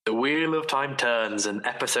The wheel of time turns and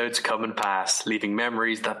episodes come and pass, leaving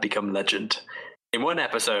memories that become legend. In one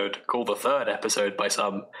episode, called the third episode by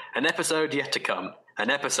some, an episode yet to come, an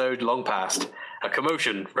episode long past, a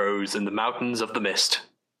commotion rose in the mountains of the mist.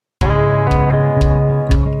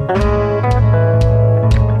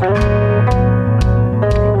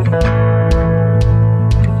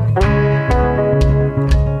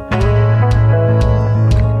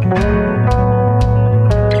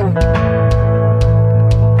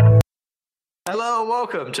 Hello and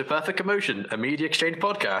welcome to Perfect Commotion, a media exchange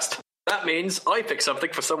podcast. That means I pick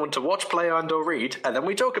something for someone to watch, play, and or read, and then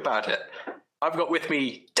we talk about it. I've got with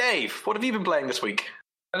me Dave. What have you been playing this week?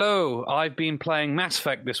 Hello, I've been playing Mass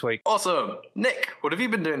Effect this week. Awesome. Nick, what have you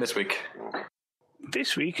been doing this week?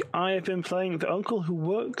 This week, I have been playing The Uncle Who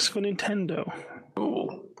Works for Nintendo.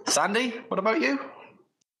 Ooh. Sandy, what about you?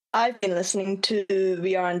 I've been listening to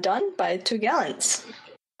We Are Undone by Two Gallants.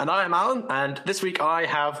 And I am Alan, and this week I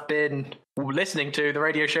have been listening to the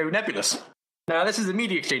radio show Nebulous. Now, this is a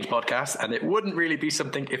media exchange podcast, and it wouldn't really be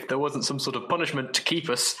something if there wasn't some sort of punishment to keep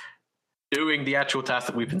us doing the actual task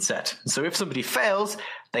that we've been set. So if somebody fails,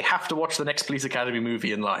 they have to watch the next Police Academy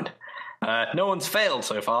movie in line. No one's failed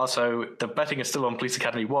so far, so the betting is still on Police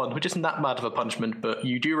Academy 1, which isn't that bad of a punishment, but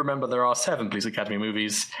you do remember there are 7 Police Academy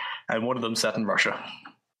movies, and one of them set in Russia.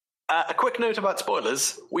 A quick note about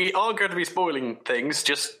spoilers. We are going to be spoiling things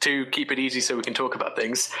just to keep it easy so we can talk about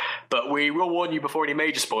things, but we will warn you before any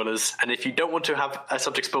major spoilers, and if you don't want to have a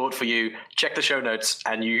subject spoiled for you, check the show notes,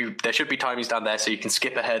 and there should be timings down there so you can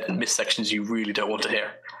skip ahead and miss sections you really don't want to hear.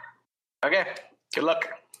 Okay, good luck.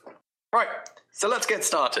 Right, so let's get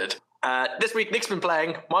started. This week, Nick's been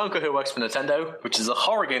playing My Uncle Who Works for Nintendo, which is a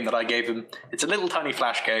horror game that I gave him. It's a little tiny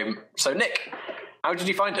flash game. So, Nick, how did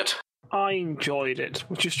you find it? I enjoyed it,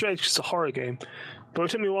 which is strange because it's a horror game, but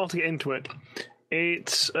it took me a while to get into it.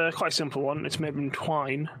 It's quite a simple one. It's made in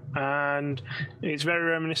Twine, and it's very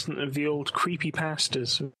reminiscent of the old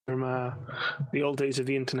creepypastas from the old days of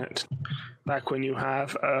the internet, back when you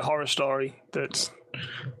have a horror story that's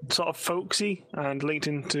sort of folksy and linked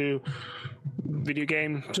into video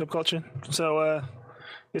game subculture. So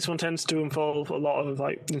this one tends to involve a lot of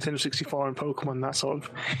like Nintendo 64 and Pokemon, that sort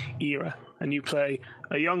of era. And you play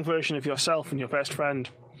a young version of yourself and your best friend.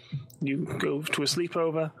 You go to a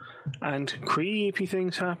sleepover, and creepy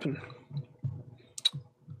things happen.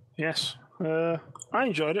 Yes, I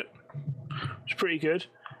enjoyed it. It's pretty good.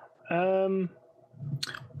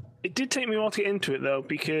 It did take me a while to get into it, though,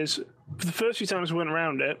 because for the first few times we went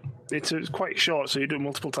around it, it's quite short, so you do it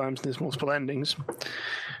multiple times and there's multiple endings.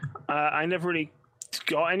 I never really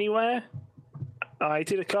got anywhere. I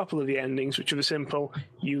did a couple of the endings, which are simple.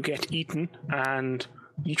 You get eaten, and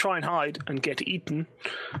you try and hide and get eaten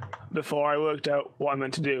before I worked out what I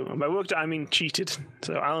meant to do. And by worked out, I mean cheated.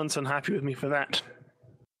 So Alan's unhappy with me for that.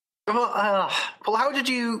 Well, how did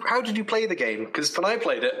you play the game? Because when I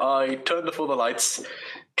played it, I turned off all the lights,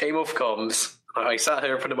 came off comms, I sat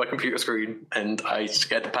here in front of my computer screen, and I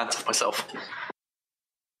scared the pants off myself.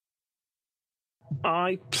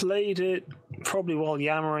 I played it probably while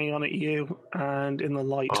yammering on at you and in the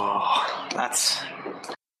light. Oh, that's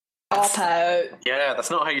Pop out. Yeah,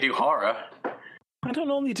 that's not how you do horror. I don't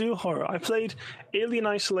normally do horror. I played Alien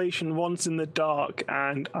Isolation once in the dark,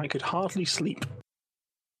 and I could hardly sleep.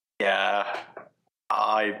 Yeah,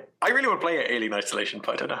 I really want to play Alien Isolation,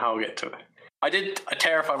 but I don't know how I'll get to it. I did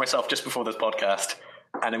terrify myself just before this podcast,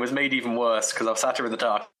 and it was made even worse because I was sat here in the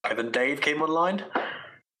dark, and then Dave came online.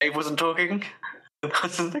 Dave wasn't talking. I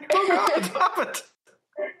was just like, oh god, what happened?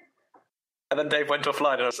 And then Dave went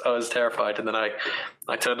offline, and I was terrified, and then I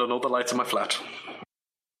turned on all the lights in my flat.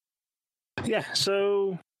 Yeah,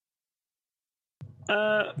 so...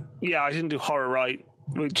 I didn't do horror right,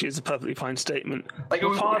 which is a perfectly fine statement.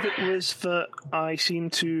 Part of it was that I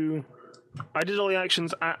did all the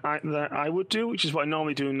actions that I would do, which is what I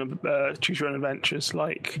normally do in Choose Your Own Adventures.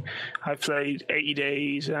 Like, I've played 80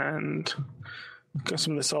 Days and got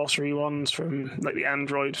some of the sorcery ones from like the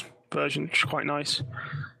Android version, which is quite nice.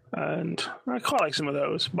 And I quite like some of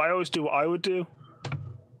those, but I always do what I would do.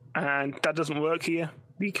 And that doesn't work here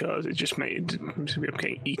because it just made me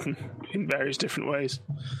getting eaten in various different ways.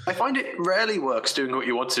 I find it rarely works doing what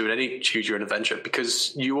you want to do in any Choose Your Own Adventure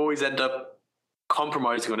because you always end up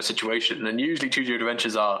compromising on a situation, and usually Choose Your Own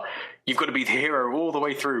Adventures are you've got to be the hero all the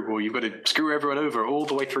way through, or you've got to screw everyone over all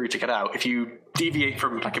the way through to get out. If you deviate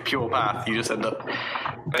from like a pure path, you just end up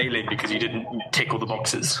failing because you didn't tick all the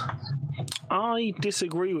boxes. I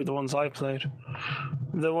disagree with the ones I played.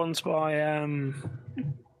 The ones by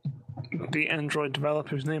the Android developer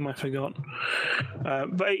whose name I forgot.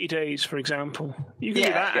 But 80 Days, for example, you can do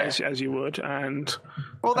that as you would, and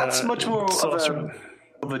well, that's much more of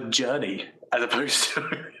a of a journey as opposed to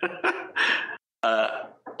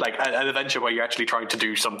like an adventure where you're actually trying to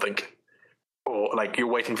do something, or like you're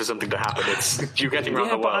waiting for something to happen. It's you're getting around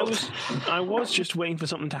the world. I was just waiting for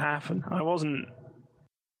something to happen. I wasn't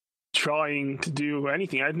trying to do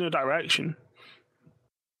anything. I had no direction.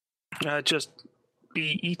 Just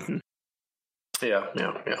be eaten. Yeah.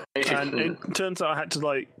 And it turns out I had to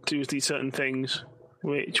like do these certain things,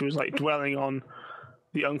 which was like dwelling on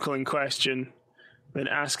the uncle in question, then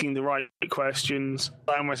asking the right questions,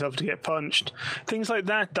 allowing myself to get punched, things like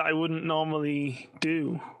that I wouldn't normally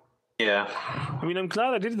do. Yeah. I mean, I'm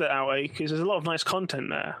glad I did that that way because there's a lot of nice content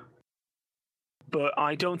there, but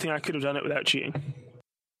I don't think I could have done it without cheating.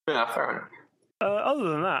 Yeah, fair enough. Other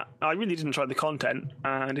than that, I really did enjoy the content,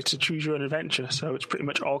 and it's a choose your own adventure, so it's pretty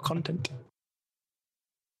much all content.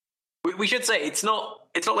 We should say it's not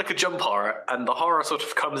like a jump horror, and the horror sort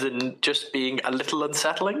of comes in just being a little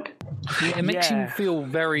unsettling. Yeah, it makes you feel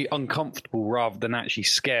very uncomfortable rather than actually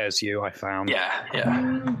scares you, I found. Yeah.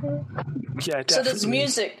 Yeah, definitely. So does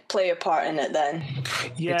music play a part in it then?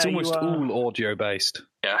 Yeah, it's almost all audio based.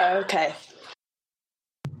 Yeah. Okay.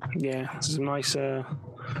 Yeah, there's a nice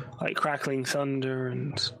like crackling thunder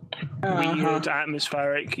and weird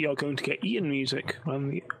atmospheric "you're going to get eaten" music.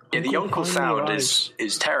 When the uncle sound is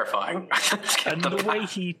terrifying. And the way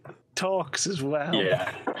he talks as well.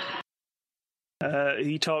 Yeah.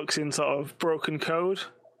 He talks in sort of broken code.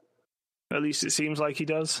 At least it seems like he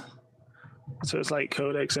does. So it's like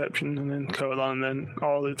code exception and then colon and then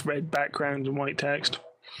all the red background and white text,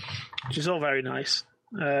 which is all very nice.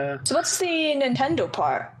 So what's the Nintendo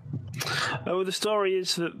part? The story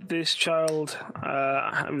is that this child,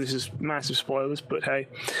 this is massive spoilers, but hey,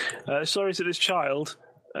 the story is that this child,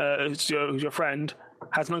 who's your friend,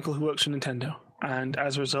 has an uncle who works for Nintendo, and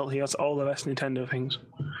as a result he has all the best Nintendo things.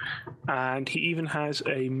 And he even has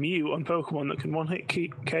a Mew on Pokemon that can one-hit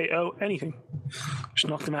KO anything. Just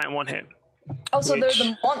knock them out in one hit. Oh, so they're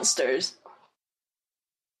the monsters?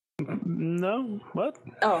 No? What?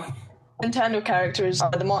 Oh. Nintendo characters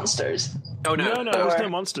are the monsters. Oh, no. No, there's no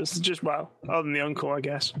monsters. It's just, other than the uncle, I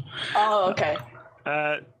guess. Oh, okay.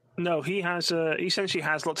 No, he essentially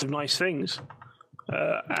has lots of nice things.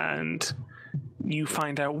 And you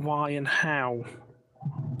find out why and how.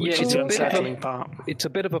 Which is the unsettling part. It's a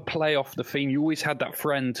bit of a play off the theme. You always had that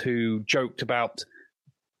friend who joked about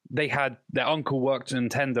their uncle worked at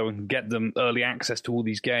Nintendo and could get them early access to all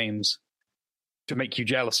these games to make you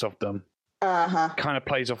jealous of them. Kind of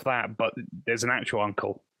plays off that, but there's an actual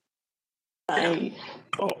uncle.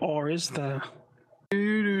 Or is there?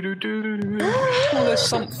 Well, there's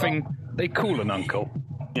something they call an uncle.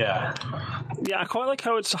 Yeah. Yeah, I quite like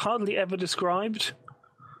how it's hardly ever described.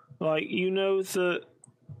 Like, you know that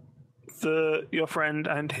your friend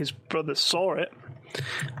and his brother saw it,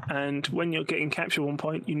 and when you're getting captured at one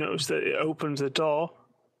point, you notice that it opens the door,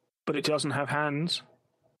 but it doesn't have hands.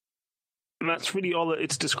 And that's really all that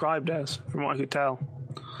it's described as, from what I could tell.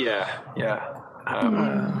 Yeah.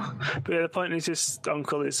 But the point is this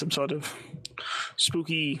uncle is some sort of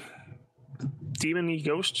spooky demon-y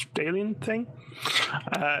ghost alien thing.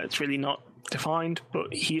 It's really not defined,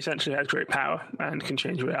 but he essentially has great power and can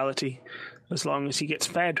change reality as long as he gets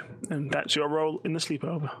fed, and that's your role in the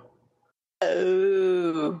sleepover.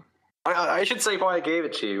 Oh. I should say why I gave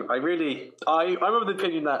it to you. I remember the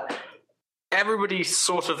opinion that everybody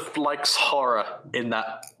sort of likes horror in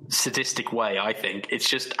that sadistic way, I think. It's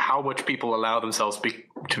just how much people allow themselves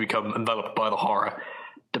to become enveloped by the horror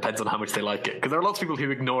depends on how much they like it. Because there are lots of people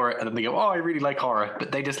who ignore it and then they go, oh, I really like horror,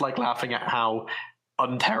 but they just like laughing at how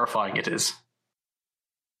unterrifying it is.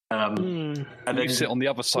 And then you sit on the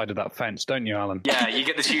other side of that fence, don't you, Alan? Yeah, you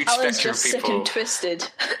get this huge Alan's spectrum just of people. sick and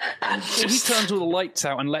twisted. And Well, he turns all the lights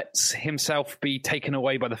out and lets himself be taken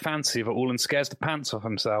away by the fancy of it all and scares the pants off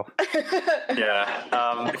himself.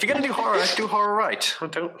 Yeah. If you're going to do horror right.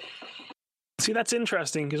 Don't. See, that's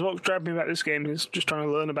interesting, because what grabbed me about this game is just trying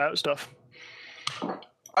to learn about stuff.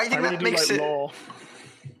 I think really that makes like it... lore.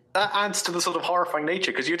 That adds to the sort of horrifying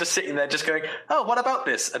nature, because you're just sitting there just going, oh, what about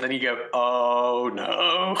this? And then you go, oh,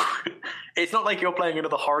 no. It's not like you're playing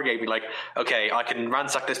another horror game. You're like, okay, I can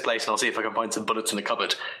ransack this place and I'll see if I can find some bullets in the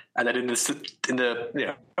cupboard. And then in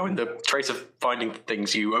the trace of finding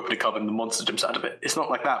things, you open a cupboard and the monster jumps out of it. It's not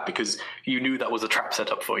like that, because you knew that was a trap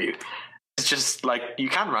set up for you. It's just like, you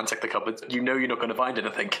can ransack the cupboard. You know you're not going to find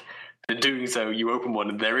anything. In doing so, you open one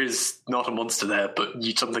and there is not a monster there, but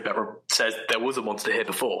something that says there was a monster here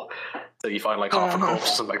before. So you find like half a corpse or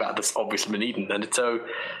something like that that's obviously been eaten. And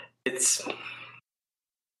it's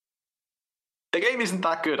The game isn't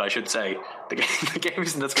that good, I should say. The game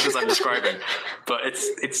isn't as good as I'm describing, but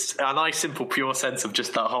it's a nice, simple, pure sense of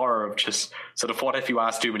just that horror of just sort of what if you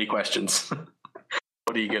ask too many questions?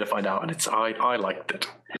 What are you going to find out? And I liked it.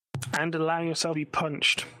 And allowing yourself to be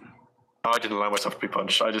punched. I didn't allow myself to be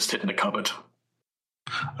punched. I just hid in a cupboard.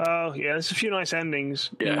 Oh, yeah, there's a few nice endings.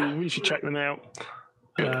 Yeah. You really should check them out.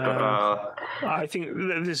 Good, I think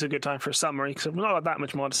this is a good time for a summary because I've not got that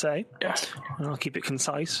much more to say. yes. And I'll keep it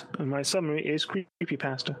concise. And my summary is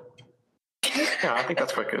creepypasta. Yeah, I think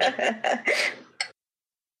that's quite good.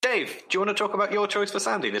 Dave, do you want to talk about your choice for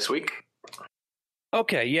Sandy this week?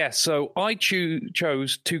 Okay, yeah, so I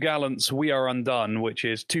chose Two Gallants' We Are Undone, which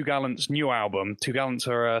is Two Gallants' new album. Two Gallants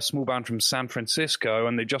are a small band from San Francisco,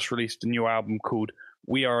 and they just released a new album called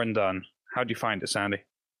We Are Undone. How do you find it, Sandy?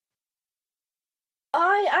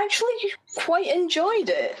 I actually quite enjoyed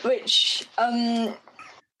it, which from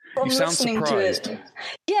You sound listening surprised. to it,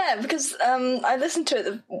 yeah, because I listened to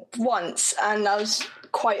it once and I was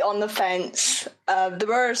quite on the fence. There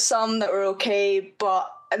were some that were okay, but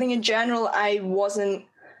I think in general I wasn't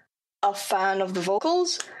a fan of the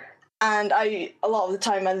vocals, and a lot of the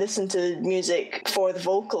time I listen to music for the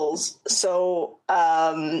vocals, so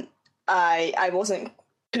I wasn't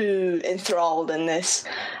too enthralled in this.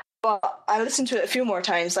 But I listened to it a few more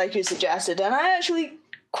times, like you suggested, and I actually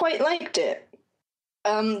quite liked it.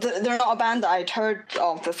 They're not a band that I'd heard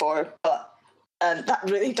of before, but that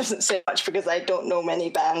really doesn't say much because I don't know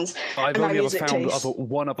many bands. I've And my only ever music found taste-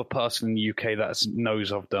 one other person in the UK that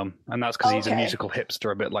knows of them, and that's because he's a Okay. musical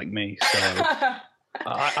hipster a bit like me. So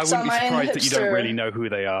I So wouldn't be am I in surprised that you don't hipster- really know who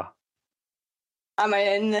they are. Am I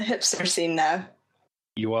in the hipster scene now?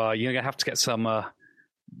 You are. You're going to have to get some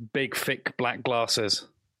big, thick black glasses.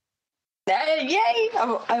 Yay!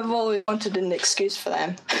 I've always wanted an excuse for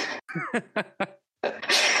them.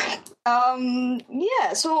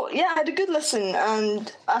 I had a good listen,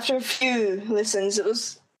 and after a few listens,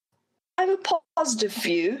 I have a positive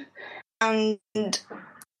view, and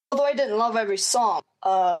although I didn't love every song,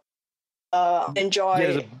 enjoy.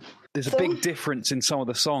 Yeah, there's a big difference in some of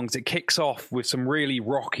the songs. It kicks off with some really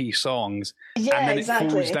rocky songs, Yeah, and then exactly.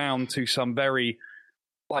 it falls down to some very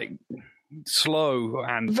slow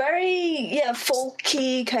and Very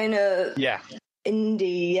folky kind of yeah.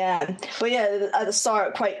 indie, yeah. But yeah, at the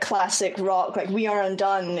start, quite classic rock, like We Are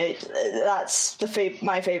Undone. That's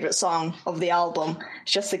my favorite song of the album.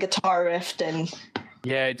 It's just the guitar riff and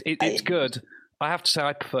Yeah, it's good. I have to say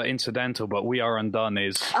I prefer Incidental, but We Are Undone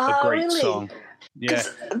is a great really? song. Yeah.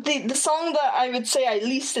 the song that I would say I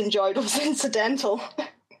least enjoyed was Incidental.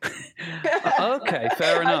 Okay,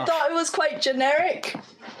 fair I enough. thought it was quite generic,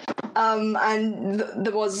 and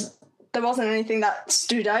there wasn't anything that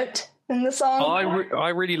stood out in the song. I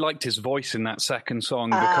really liked his voice in that second song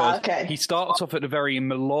because okay. he starts off at a very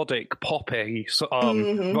melodic, poppy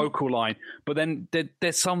vocal line, but then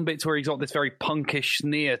there's some bits where he's got this very punkish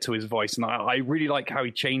sneer to his voice, and I really like how he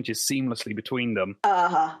changes seamlessly between them.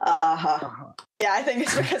 Yeah, I think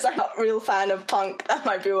it's because I'm not a real fan of punk. That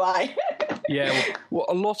might be why. Yeah, well,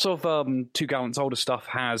 a lot of Two Gallants' older stuff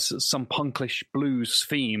has some punkish blues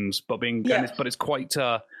themes, but it's quite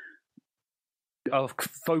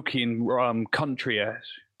folky and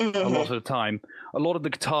country-ish a lot of the time. A lot of the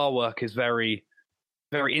guitar work is very,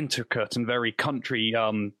 very intricate and very country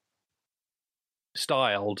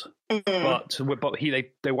styled, but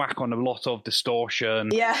they whack on a lot of distortion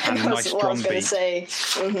and nice what I drum was going to beats. say.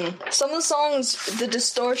 Some of the songs, the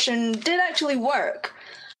distortion did actually work,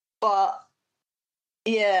 but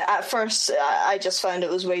yeah, at first I just found it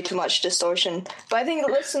was way too much distortion. But I think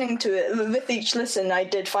listening to it, with each listen, I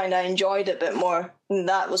did find I enjoyed it a bit more. And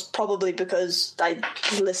that was probably because I'd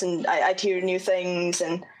hear new things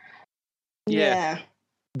and yeah.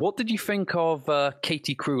 What did you think of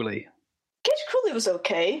Katie Cruelly? Katie Cruelly was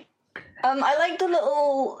okay. I like the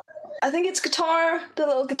little, I think it's guitar, the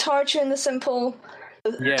little guitar tune, the simple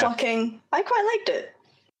plucking. I quite liked it.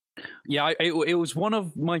 Yeah, it was one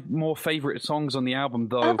of my more favourite songs on the album,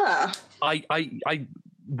 though. I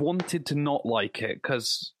wanted to not like it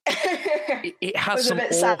because it has some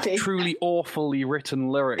truly awfully written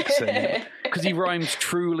lyrics in it. Because he rhymes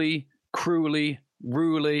truly, cruelly,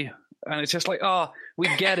 ruly, and it's just like,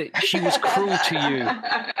 we get it. She was cruel to you.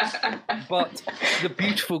 But the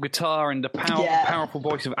beautiful guitar and the powerful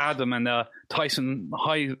voice of Adam and Tyson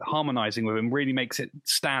harmonizing with him really makes it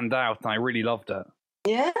stand out, and I really loved it.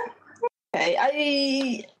 Yeah. Okay.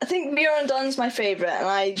 I think We Are Undone's my favourite, and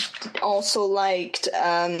I also liked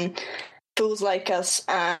Fools Like Us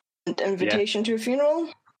and Invitation to a Funeral.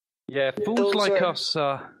 Yeah, Fools Like Us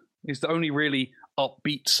is the only really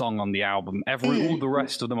upbeat song on the album. All the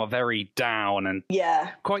rest of them are very down and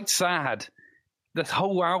quite sad. this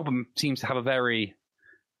whole album seems to have a very,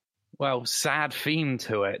 sad theme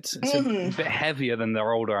to it. It's a bit heavier than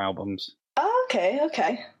their older albums. Oh,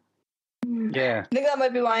 okay. Yeah. I think that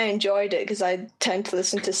might be why I enjoyed it, because I tend to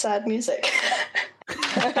listen to sad music.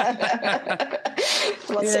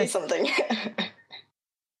 Let's say something.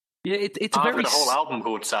 Yeah, it's a I've very... got a whole album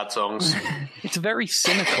called Sad Songs. It's a very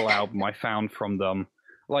cynical album I found from them.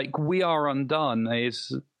 Like, We Are Undone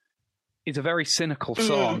is a very cynical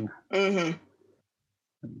song. Mm-hmm.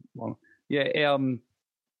 Well, yeah,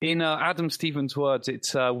 in Adam Stevens' words,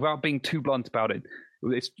 it's without being too blunt about it,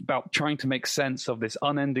 it's about trying to make sense of this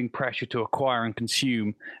unending pressure to acquire and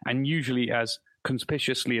consume, and usually as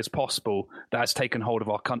conspicuously as possible, that has taken hold of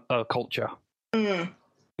our culture. Mm.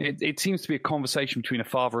 It seems to be a conversation between a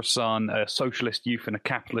father and son, a socialist youth and a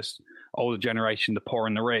capitalist older generation, the poor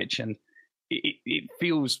and the rich, and it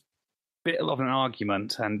feels a bit of an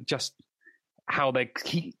argument, and just how to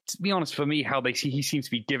be honest, for me, he seems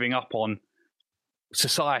to be giving up on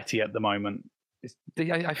society at the moment.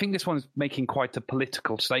 I think this one's making quite a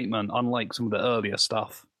political statement, unlike some of the earlier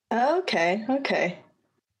stuff. Okay.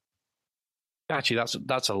 Actually,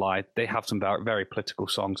 that's a lie. They have some very, very political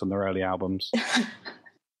songs on their early albums.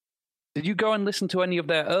 Did you go and listen to any of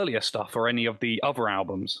their earlier stuff or any of the other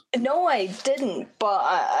albums? No, I didn't, but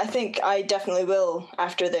I think I definitely will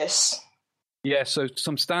after this. Yeah, so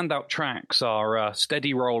some standout tracks are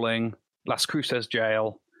Steady Rolling, Las Cruces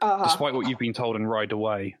Jail, Despite What You've Been Told, and Ride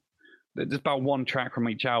Away. There's about one track from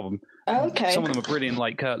each album. Okay. Some of them are brilliant,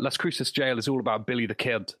 like Las Cruces Jail is all about Billy the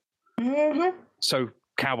Kid. Mm-hmm. So,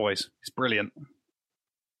 Cowboys, it's brilliant.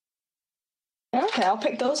 Okay, I'll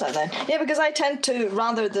pick those out then. Yeah, because I tend to,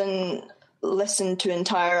 rather than listen to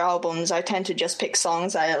entire albums, I tend to just pick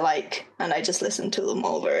songs I like, and I just listen to them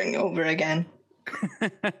over and over again.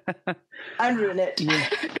 And ruin it. Yeah.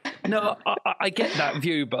 No, I get that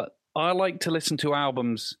view, but I like to listen to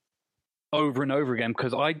albums over and over again,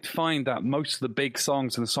 because I find that most of the big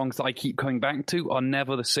songs and the songs that I keep coming back to are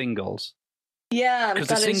never the singles. Yeah, because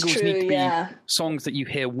that the singles is true, need to be yeah. songs that you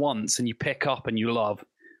hear once and you pick up and you love.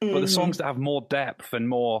 But the songs that have more depth and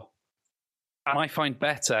more, and I find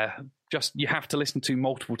better, just you have to listen to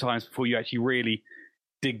multiple times before you actually really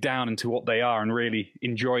dig down into what they are and really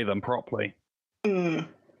enjoy them properly. Mm.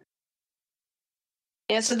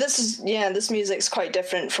 Yeah, so this music's quite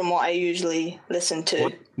different from what I usually listen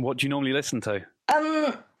to. What do you normally listen to?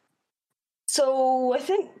 So I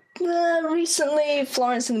think recently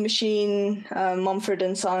Florence and the Machine, Mumford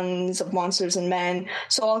and Sons of Monsters and Men,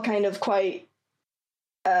 so all kind of quite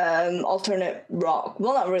alternate rock.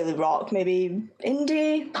 Well, not really rock, maybe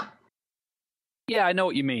indie. Yeah, I know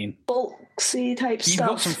what you mean. Folksy type stuff. You've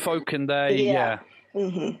got some folk in there, yeah.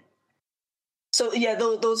 Mm-hmm. So yeah,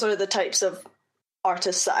 those are the types of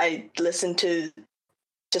artists that I listen to.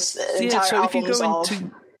 Just entire albums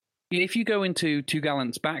if you go into Two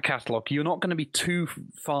Gallant's back catalogue, you're not going to be too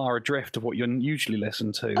far adrift of what you usually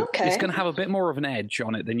listen to. Okay. It's going to have a bit more of an edge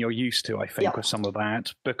on it than you're used to, I think, with some of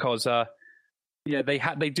that, because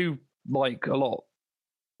they do like a lot.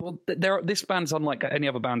 Well, this band's unlike any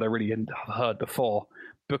other band I really have heard before,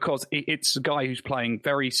 because it's a guy who's playing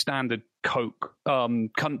very standard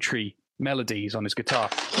country melodies on his guitar,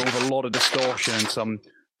 but with a lot of distortion and some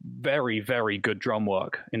very, very good drum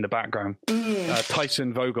work in the background.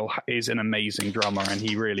 Tyson Vogel is an amazing drummer, and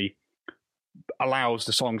he really allows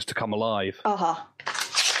the songs to come alive.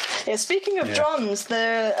 Yeah, speaking of drums,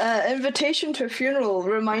 the Invitation to a Funeral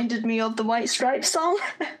reminded me of the White Stripes song.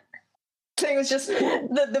 I think it was just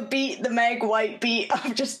the beat, the Meg White beat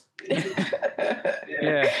of just...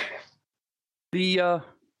 Yeah. The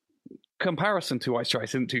comparison to White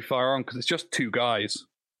Stripes isn't too far on, because it's just two guys.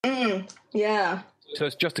 Yeah. So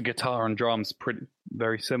it's just a guitar and drums,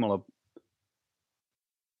 very similar.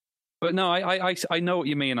 But no, I know what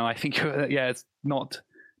you mean, and I think, it's not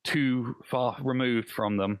too far removed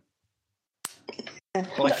from them.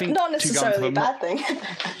 But I think not necessarily a bad thing.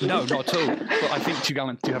 No, not at all. But I think Two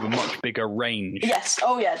Gallants do have a much bigger range. Yes,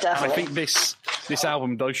 oh yeah, definitely. And I think this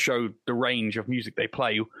album does show the range of music they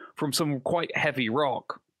play, from some quite heavy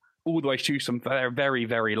rock all the way to some very,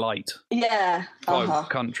 very light folk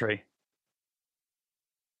country.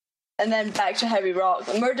 And then back to heavy rock.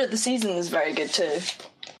 Murder the Season is very good too.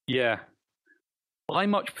 Yeah. I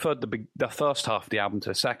much preferred the first half of the album to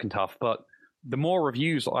the second half, but the more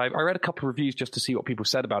reviews, I read a couple of reviews just to see what people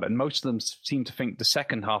said about it, and most of them seem to think the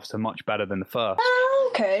second half's much better than the first.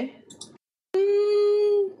 Okay.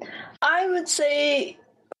 I would say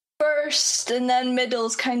first and then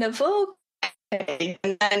middle's kind of okay,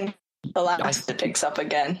 and then the last it picks up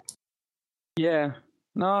again. Yeah.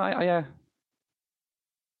 No,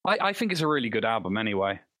 I think it's a really good album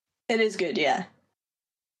anyway. It is good, yeah.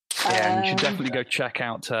 Yeah, and you should definitely go check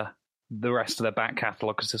out the rest of their back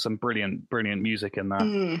catalogue because there's some brilliant music in there.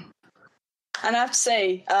 And I have to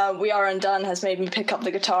say, We Are Undone has made me pick up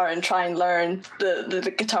the guitar and try and learn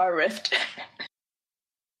the guitar riff.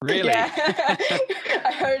 Really? Yeah.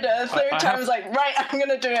 I heard it a third time. I was like, right, I'm going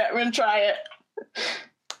to do it. I'm going to try it.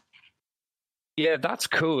 Yeah, that's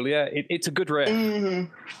cool. Yeah, it's a good riff.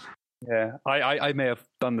 Mm-hmm. Yeah, I may have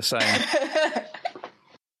done the same.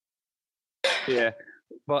 Yeah,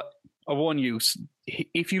 but I warn you,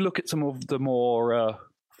 if you look at some of the more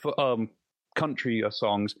country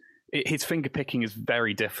songs, his finger picking is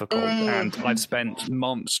very difficult, and I've spent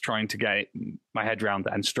months trying to get my head around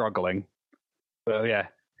it and struggling. So yeah,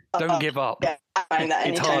 don't give up. Yeah, I find that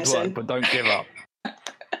it's hard soon. work, but don't give up.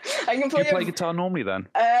 I can Do you play guitar normally then?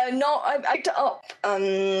 No, I picked it up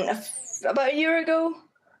about a year ago.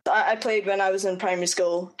 I played when I was in primary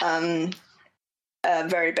school,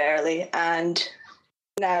 very barely, and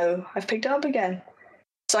now I've picked it up again.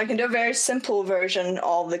 So I can do a very simple version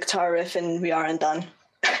of the guitar riff in We Are Undone.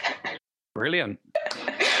 Brilliant.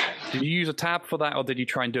 Did you use a tab for that, or did you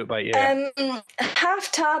try and do it by ear?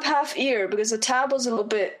 Half tab, half ear, because the tab was a little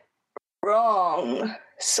bit wrong,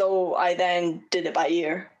 so I then did it by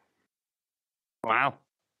ear. Wow,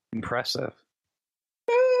 impressive.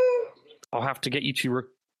 I'll have to get you to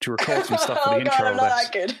record some stuff for the intro I'm of not this.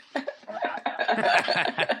 that good.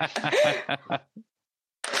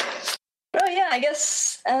 Well, yeah, I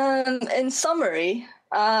guess in summary,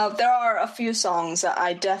 there are a few songs that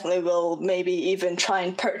I definitely will maybe even try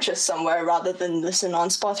and purchase somewhere rather than listen on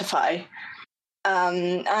Spotify.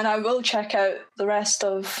 And I will check out the rest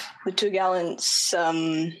of the Two Gallants'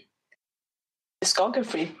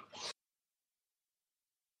 discography.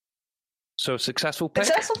 So successful pick?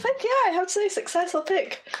 Successful pick, yeah, I have to say successful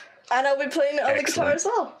pick. And I'll be playing it on the guitar as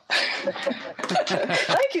well.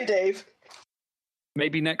 Thank you, Dave.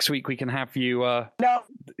 Maybe next week we can have you... No.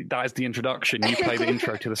 That is the introduction. You play the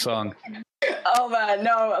intro to the song. Oh, man,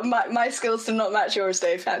 no. My skills do not match yours,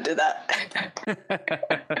 Dave. Can't do that.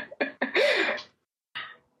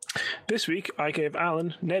 This week, I gave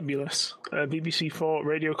Alan Nebulous, a BBC4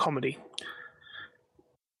 radio comedy.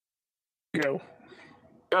 Go.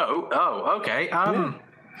 Oh, okay.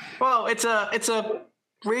 Well, it's a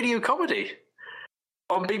radio comedy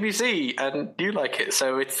on BBC, and you like it,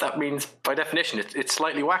 so that means by definition it's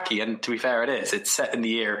slightly wacky. And to be fair, it is. It's set in the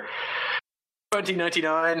year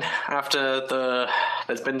 2099 after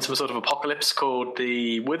there's been some sort of apocalypse called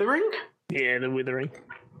the Withering. Yeah, the Withering.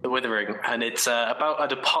 The Withering, and it's about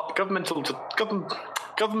a government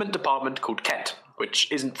department called Kent, which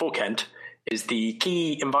isn't for Kent. Is the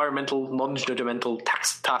key environmental non-judgmental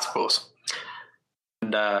task force.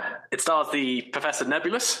 And it stars the Professor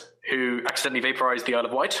Nebulous, who accidentally vaporized the Isle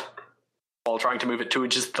of Wight while trying to move it 2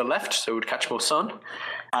 inches to the left so it would catch more sun.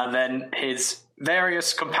 And then his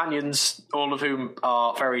various companions, all of whom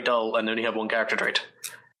are very dull and only have one character trait.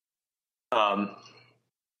 Oh,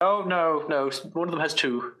 no, one of them has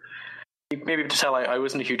 2. Maybe to tell I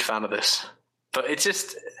wasn't a huge fan of this. But it's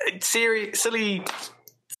just silly...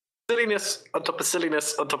 silliness on top of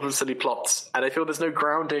silliness on top of silly plots, and I feel there's no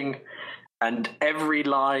grounding, and every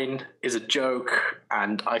line is a joke,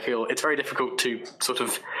 and I feel it's very difficult to sort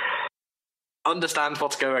of understand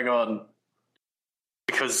what's going on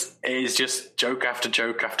because it is just joke after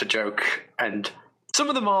joke after joke, and some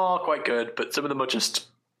of them are quite good, but some of them are just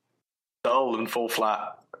dull and fall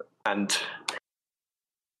flat, and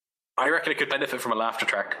I reckon it could benefit from a laughter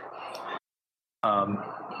track.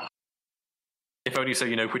 If only so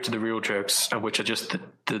you know which are the real jokes and which are just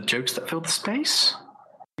the jokes that fill the space.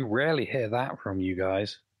 You rarely hear that from you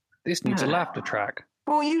guys. This needs a laughter track.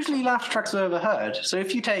 Well, usually laughter tracks are overheard. So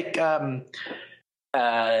if you take The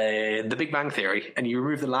Big Bang Theory and you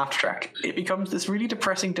remove the laughter track, it becomes this really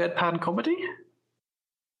depressing deadpan comedy.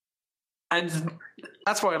 And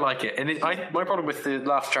that's why I like it. And my problem with the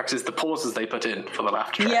laughter tracks is the pauses they put in for the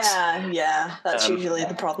laughter tracks. Yeah, that's usually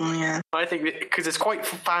the problem, yeah. I think because it's quite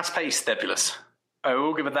fast-paced, Nebulous. I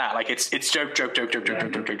will give it that. Like, it's joke.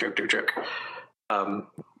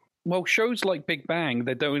 Well, shows like Big Bang,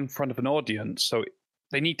 they're done in front of an audience, so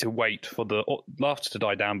they need to wait for the laughter to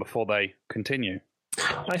die down before they continue.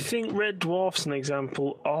 I think Red Dwarf's an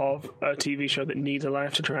example of a TV show that needs a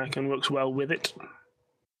laughter track and works well with it.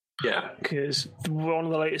 Yeah. Because one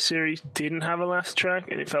of the latest series didn't have a laughter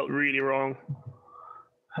track, and it felt really wrong.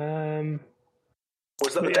 Was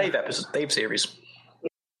that the Dave series?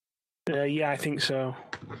 Yeah, I think so.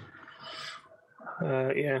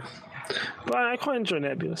 Yeah. But I quite enjoy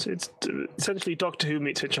Nebulous. It's essentially Doctor Who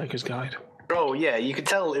meets Hitchhiker's Guide. Oh, yeah, you could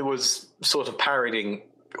tell it was sort of parodying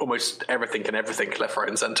almost everything left, right,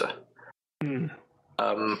 and centre.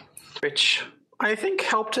 which I think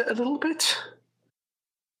helped it a little bit.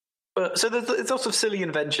 But so there's lots of silly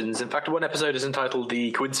inventions. In fact, one episode is entitled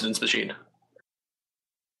 "The Coincidence Machine."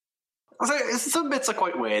 So some bits are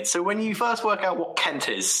quite weird. So when you first work out what Kent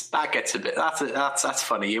is, that gets a bit. That's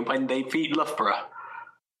funny. And when they beat Loughborough,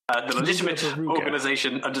 the legitimate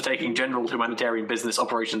organisation undertaking general humanitarian business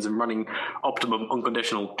operations and running optimum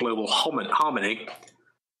unconditional global harmony.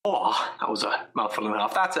 Oh, that was a mouthful and a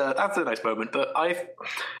half. That's a nice moment. But I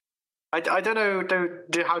don't know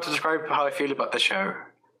how to describe how I feel about the show.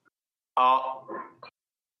 Do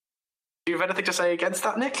you have anything to say against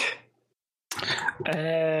that, Nick?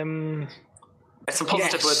 Some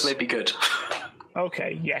positive words may be good.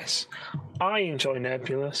 Okay, yes. I enjoy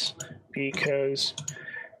Nebulous because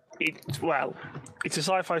it's a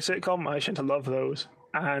sci-fi sitcom. I tend to love those.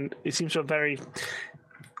 And it seems to have it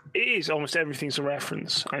is almost everything's a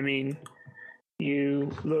reference. I mean,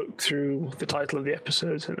 you look through the title of the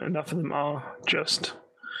episodes and enough of them are just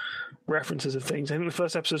references of things. I think the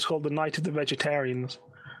first episode is called The Night of the Vegetarians.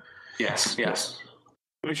 Yes.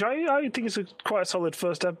 Which I think is quite a solid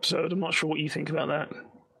first episode. I'm not sure what you think about that.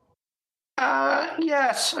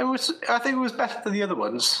 Yes, it was. I think it was better than the other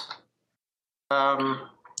ones.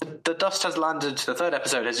 The dust has landed. The third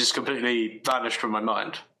episode has just completely vanished from my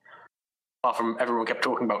mind. Apart from everyone kept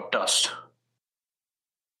talking about dust.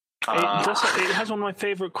 It has one of my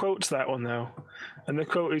favourite quotes, that one, though. And the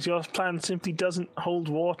quote is, "Your planet simply doesn't hold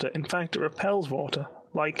water. In fact, it repels water,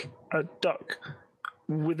 like a duck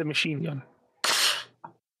with a machine gun."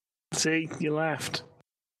 See, you laughed.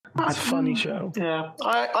 It's a funny show. Yeah.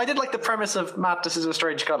 I did like the premise of madness is a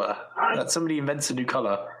strange colour. That somebody invents a new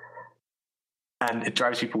colour and it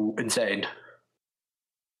drives people insane.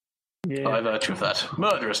 Yeah. By virtue of that.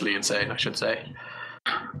 Murderously insane, I should say.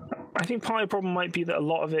 I think part of the problem might be that a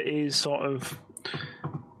lot of it is sort of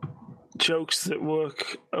jokes that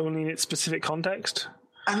work only in its specific context.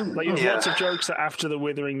 Like, you have lots of jokes that after the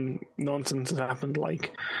withering nonsense has happened,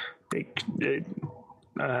 like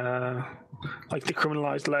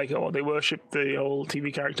decriminalized Lego, or they worship the old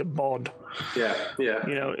TV character Bod. Yeah.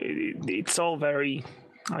 You know, it's all very.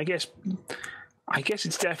 I guess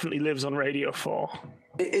it definitely lives on Radio 4.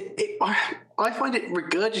 I find it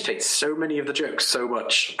regurgitates so many of the jokes so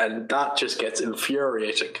much, and that just gets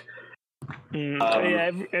infuriating.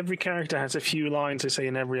 Every character has a few lines they say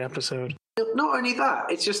in every episode. Not only that,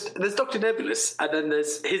 it's just there's Dr. Nebulous, and then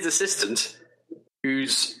there's his assistant,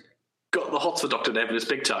 who's got the hots for Dr. Nebulous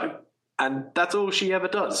big time, and that's all she ever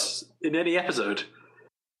does in any episode.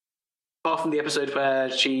 Apart from the episode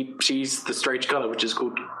where she's the strange colour, which is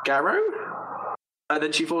called Garrow, and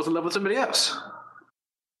then she falls in love with somebody else.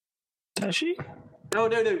 Does she? No,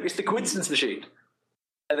 it's the coincidence machine.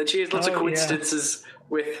 And then she has lots of coincidences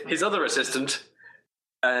with his other assistant,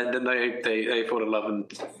 and then they fall in love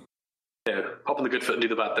and hop on the good foot and do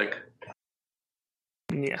the bad thing.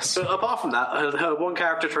 Yes. But apart from that, her one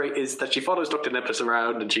character trait is that she follows Dr. Nebulous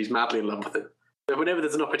around and she's madly in love with him. So whenever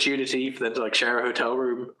there's an opportunity for them to share a hotel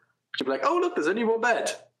room, she'll be like, "Oh look, there's only one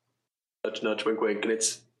bed." Nudge, nudge, wink, wink, and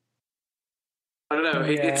it's. I don't know.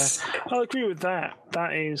 It's. I'll agree with that.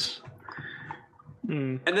 That is.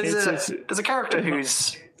 And there's a character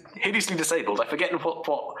who's hideously disabled. I forget what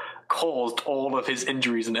caused all of his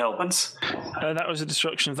injuries and ailments. That was the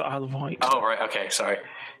destruction of the Isle of Wight. Oh, right, okay, sorry.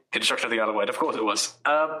 The destruction of the Isle of Wight, of course it was.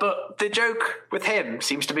 But the joke with him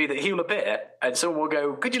seems to be that he'll appear, and someone will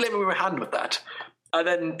go, "Could you lend me my hand with that?" And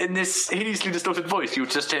then in this hideously distorted voice, you'll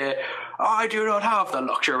just hear, "I do not have the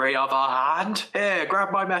luxury of a hand. Here,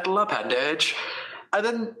 grab my metal appendage." And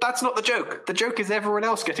then that's not the joke. The joke is everyone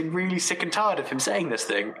else getting really sick and tired of him saying this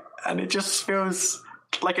thing. And it just feels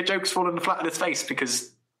like a joke's fallen flat in his face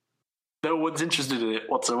because no one's interested in it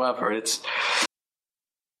whatsoever. It's...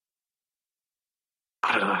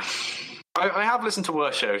 I don't know. I have listened to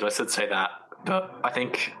worse shows, I should say that. But I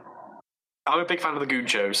think... I'm a big fan of The Goon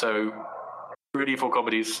Show, so really for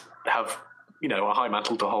comedies have, a high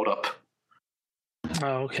mantle to hold up.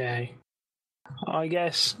 Okay. I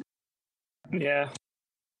guess... Yeah.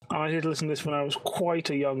 I did listen to this when I was quite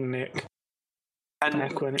a young Nick. And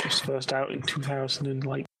back when it was first out in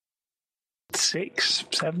 2006,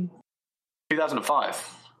 7?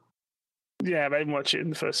 2005. Yeah, but I didn't watch it in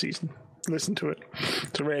the first season. Listen to it.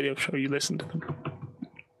 It's a radio show, you listen to them.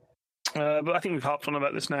 But I think we've harped on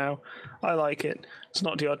about this now. I like it. It's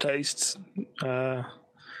not to your tastes.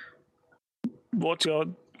 What's your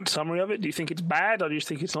summary of it? Do you think it's bad, or do you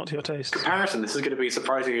think it's not to your taste? Comparison, this is going to be a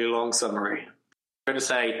surprisingly long summary. I'm going to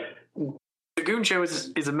say The Goon Show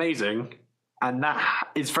is amazing, and that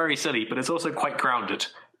is very silly, but it's also quite grounded.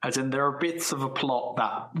 As in, there are bits of a plot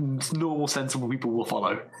that normal, sensible people will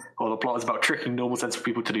follow. Or the plot is about tricking normal, sensible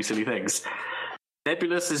people to do silly things.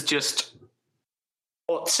 Nebulous is just,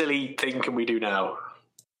 what silly thing can we do now?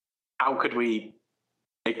 How could we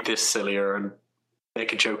make this sillier and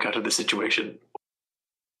make a joke out of the situation?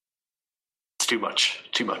 It's too much.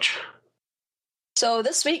 Too much. So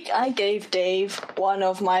this week I gave Dave one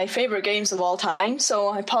of my favourite games of all time, so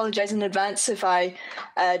I apologise in advance if I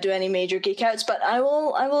do any major geek outs, but I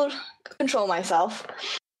will control myself.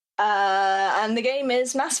 And the game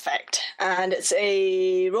is Mass Effect, and it's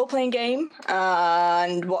a role-playing game,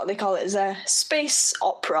 and what they call it is a space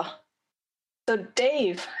opera. So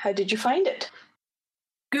Dave, how did you find it?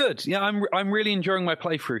 Good. Yeah, I'm really enjoying my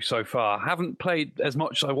playthrough so far. I haven't played as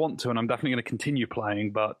much as I want to, and I'm definitely going to continue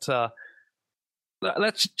playing, but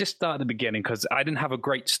let's just start at the beginning, because I didn't have a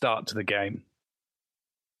great start to the game.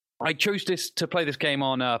 I chose to play this game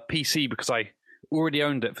on PC because I already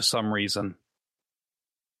owned it for some reason.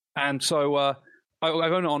 And so I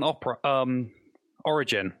own it on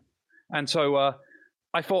Origin. And so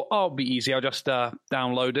I thought, oh, it'll be easy. I'll just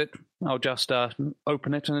download it. I'll just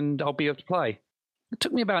open it and I'll be able to play. It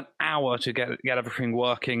took me about an hour to get everything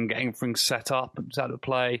working, get everything set up and set to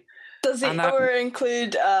play. Does the hour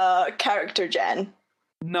include character gen?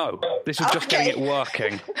 No, this is just getting it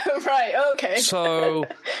working. Right, okay. So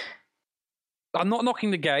I'm not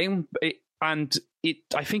knocking the game,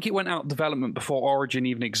 I think it went out of development before Origin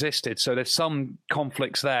even existed, so there's some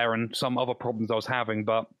conflicts there and some other problems I was having,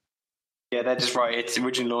 but... Yeah, that is right. It's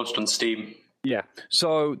originally launched on Steam. Yeah,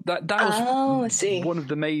 so that was one of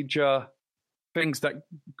the major things that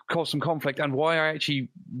caused some conflict, and why I'm actually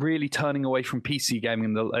really turning away from PC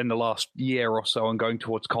gaming in the last year or so and going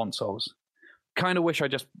towards consoles. Kind of wish I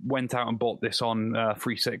just went out and bought this on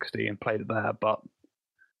 360 and played it there, but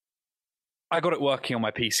I got it working on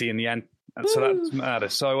my PC in the end, so that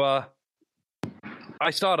matters. So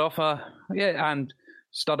I started off, and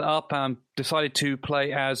started up and decided to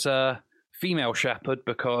play as a female Shepard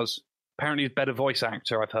because apparently he's a better voice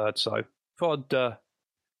actor, I've heard, so thought I'd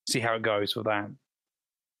see how it goes with that.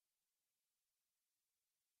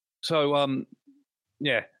 So,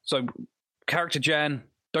 so character gen,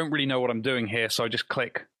 don't really know what I'm doing here, so I just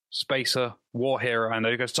click Spacer, War Hero, and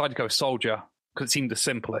I decided to go Soldier because it seemed the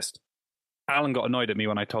simplest. Alan got annoyed at me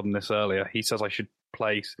when I told him this earlier. He says I should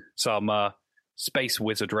play some Space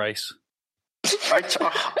Wizard race. I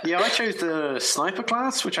chose the Sniper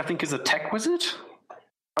class, which I think is a Tech Wizard.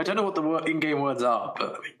 I don't know what the in-game words are,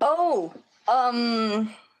 but...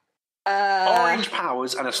 orange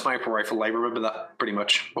powers and a sniper rifle. I remember that pretty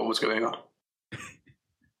much, what was going on.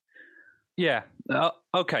 Yeah.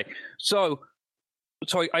 Okay. So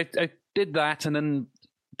I did that, and then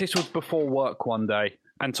this was before work one day,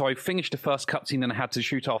 and so I finished the first cutscene and I had to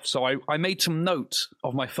shoot off. So I made some notes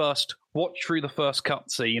of my first watch through the first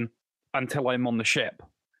cutscene until I'm on the ship,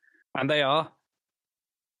 and they are: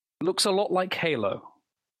 looks a lot like Halo.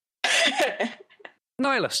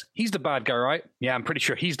 Nihilus, he's the bad guy, right? Yeah, I'm pretty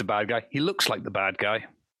sure he's the bad guy. He looks like the bad guy.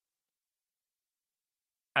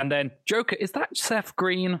 And then Joker, is that Seth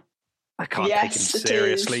Green? I can't take him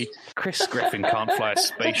seriously. Chris Griffin can't fly a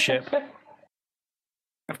spaceship.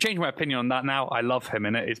 I've changed my opinion on that now. I love him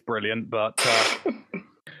in it. It's brilliant. But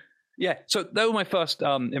yeah, so those were my first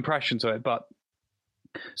impressions of it. But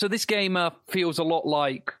so this game feels a lot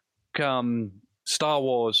like Star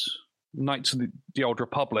Wars Knights of the Old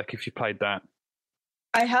Republic, if you played that.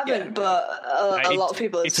 I haven't, but a lot of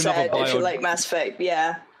people have said if you like Mass Effect,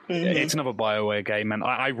 yeah. Mm-hmm. It's another BioWare game, and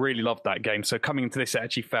I really loved that game. So coming into this, it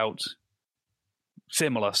actually felt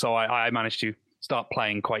similar, so I managed to start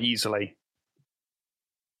playing quite easily.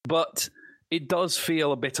 But it does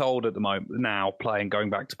feel a bit old at the moment now, going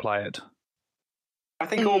back to play it. I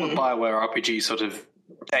think all the BioWare RPGs sort of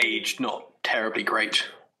aged not terribly great.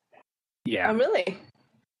 Yeah. Oh, really?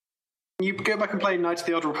 You go back and play Knights of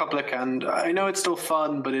the Old Republic, and I know it's still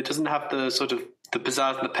fun, but it doesn't have the sort of the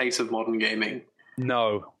pizzazz and the pace of modern gaming.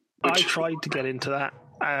 No. I tried to get into that.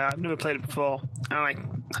 I've never played it before, and I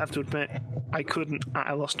have to admit, I couldn't.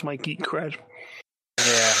 I lost my geek cred.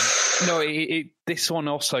 Yeah. No, this one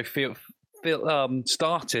also started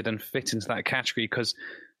and fit into that category because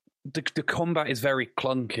the combat is very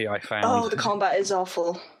clunky, I found. Oh, the combat is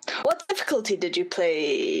awful. What difficulty did you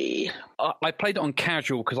play? I played it on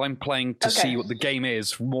casual because I'm playing to see what the game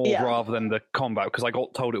is rather than the combat, because I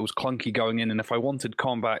got told it was clunky going in, and if I wanted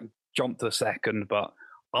combat, jump to the second, but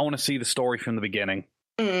I want to see the story from the beginning.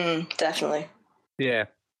 Definitely. Yeah.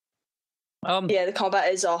 Yeah, the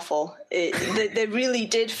combat is awful. They really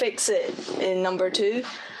did fix it in number 2.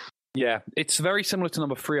 Yeah, it's very similar to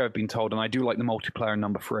number 3, I've been told, and I do like the multiplayer in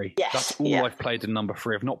number 3. Yes, That's all I've played in number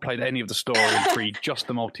 3. I've not played any of the story in 3, just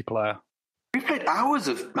the multiplayer. We've played hours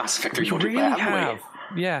of Mass Effect 3 We multiplayer, really haven't have.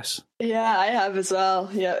 Yes. Yeah, I have as well.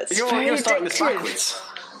 Yeah, it's we? You're starting this addictive. backwards.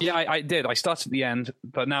 Yeah, I did. I started at the end,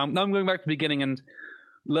 but now I'm going back to the beginning and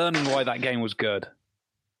learning why that game was good.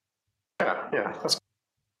 Yeah. That's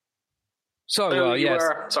So, yes.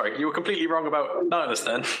 You were completely wrong about Nihilus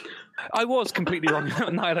then. I was completely wrong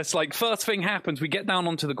about Nihilus. Like, first thing happens, we get down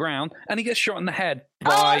onto the ground, and he gets shot in the head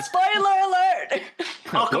by... Oh, spoiler alert!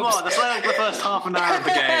 Oh, come on, that's like the first half an hour of the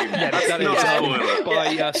game. Yeah, That's that not is, a spoiler.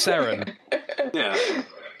 by Seren, Yeah.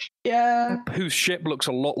 Yeah. whose ship looks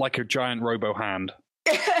a lot like a giant robo-hand.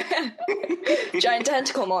 Giant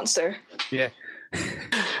tentacle monster. Yeah.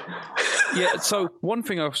 Yeah, so one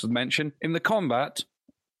thing I should mention, in the combat,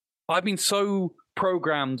 I've been so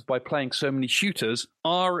programmed by playing so many shooters,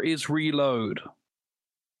 R is reload.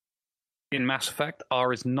 In Mass Effect,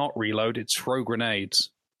 R is not reload, it's throw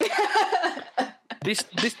grenades. This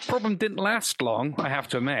problem didn't last long, I have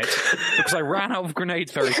to admit, because I ran out of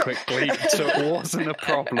grenades very quickly, so it wasn't a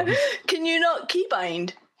problem. Can you not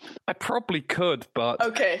keybind? I probably could, but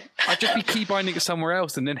Okay. I'd just be keybinding it somewhere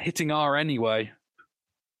else and then hitting R anyway.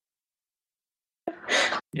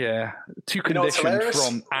 Yeah, two know what's conditioned hilarious?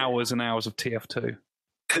 from hours and hours of TF2.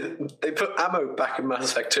 They put ammo back in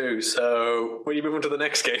Mass Effect 2, so when you move on to the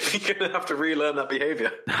next game, you're going to have to relearn that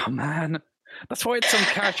behaviour. Oh man, that's why it's on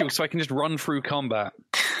casual, so I can just run through combat.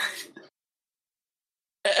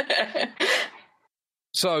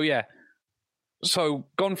 So yeah, so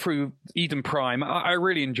gone through Eden Prime. I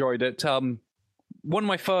really enjoyed it. One of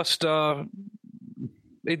my first,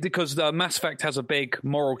 because Mass Effect has a big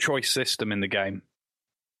moral choice system in the game.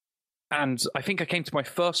 And I think I came to my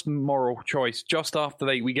first moral choice just after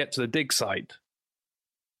we get to the dig site.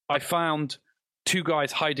 I found 2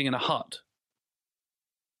 guys hiding in a hut.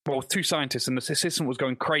 Well, 2 scientists, and the assistant was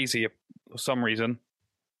going crazy for some reason.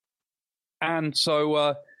 And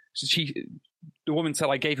so the woman said,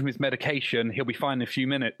 I gave him his medication, he'll be fine in a few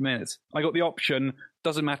minutes. I got the option,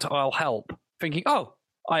 doesn't matter, I'll help. Thinking,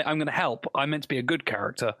 I'm going to help. I'm meant to be a good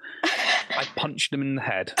character. I punched him in the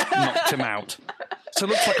head, knocked him out. So it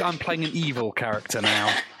looks like I'm playing an evil character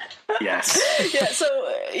now. Yes. Yeah, so,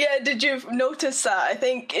 did you notice that? I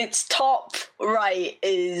think it's top right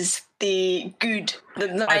is the good, the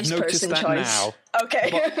nice I've noticed person that choice. now. Okay.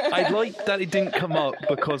 But I like that it didn't come up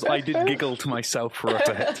because I did giggle to myself for a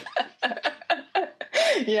bit.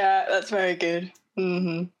 Yeah, that's very good.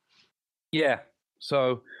 Mm-hmm. Yeah,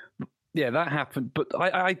 so... Yeah, that happened. But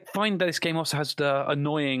I find this game also has the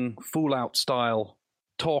annoying Fallout-style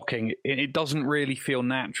talking. It doesn't really feel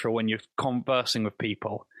natural when you're conversing with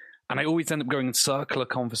people. And I always end up going in circular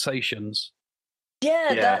conversations.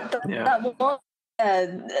 Yeah, that one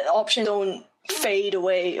option don't fade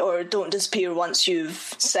away or don't disappear once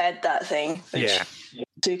you've said that thing. Yeah.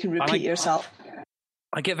 So you can repeat yourself.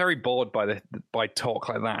 I get very bored by talk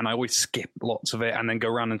like that, and I always skip lots of it and then go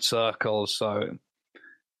around in circles, so...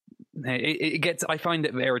 It gets. I find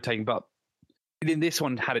it irritating, but in this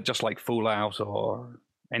one, had it just like Fallout or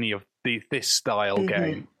any of this style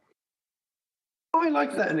game. I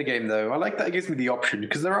like that in a game, though. I like that it gives me the option,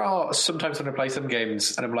 because there are sometimes when I play some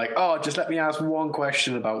games and I'm like, just let me ask one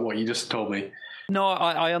question about what you just told me. No,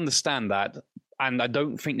 I understand that, and I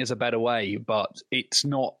don't think there's a better way, but it's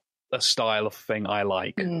not a style of thing I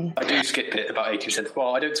like. I do skip it about 80%.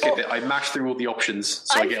 Well, I don't skip it. I mash through all the options,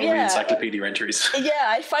 so I get all the encyclopedia entries. Yeah,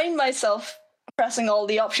 I find myself pressing all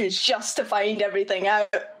the options just to find everything out.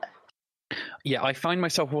 Yeah, I find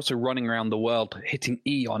myself also running around the world hitting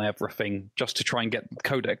E on everything just to try and get the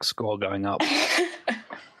codex score going up.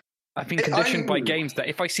 I've been conditioned by games that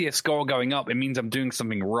if I see a score going up, it means I'm doing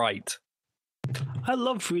something right. I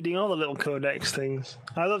love reading all the little codex things.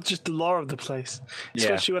 I love just the lore of the place.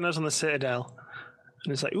 Especially when I was on the Citadel.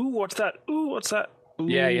 And it's like, ooh, what's that? Ooh, what's that? Ooh,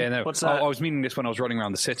 No. What's that? I was meaning this when I was running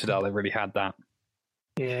around the Citadel. They really had that.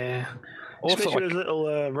 Yeah. Also, Especially those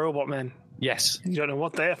little robot men. Yes. You don't know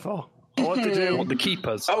what they're for. Or what to do. What, the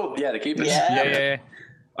keepers? Oh, yeah, the keepers. Yeah.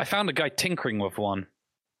 I found a guy tinkering with one.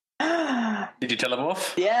 Did you tell him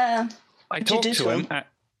off? Yeah. I talked to him.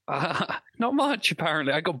 Not much,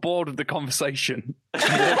 apparently. I got bored of the conversation.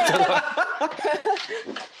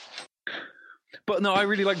 But no, I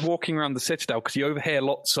really like walking around the Citadel because you overhear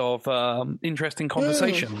lots of interesting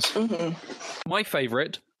conversations. Mm-hmm. My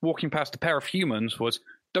favourite, walking past a pair of humans, was,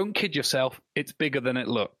 don't kid yourself, it's bigger than it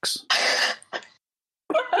looks.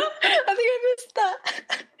 I think I missed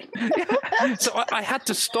that. So I had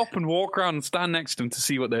to stop and walk around and stand next to them to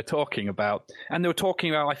see what they're talking about. And they were talking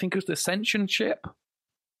about, I think it was the Ascension ship.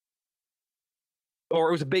 Or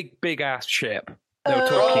it was a big ass ship they were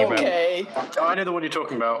talking about. Okay. I know the one you're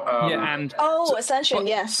talking about. Yeah, and Ascension,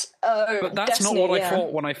 yes. but that's Destiny, not what yeah. I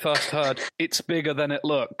thought when I first heard. It's bigger than it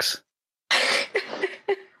looks.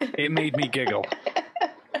 It made me giggle.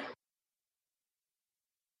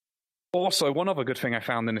 Also, one other good thing I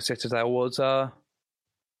found in the Citadel was the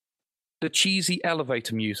cheesy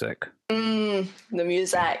elevator music. The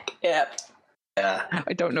music, yep. Yeah.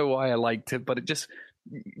 I don't know why I liked it, but it just...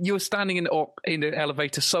 You were standing in the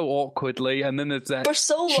elevator so awkwardly, and then there's that For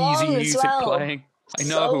so cheesy long music as well. playing. I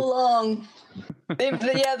know. So long.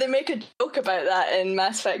 They make a joke about that in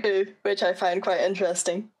Mass Effect 2, which I find quite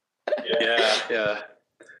interesting. Yeah.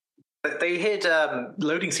 They hid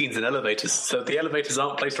loading scenes in elevators, so the elevators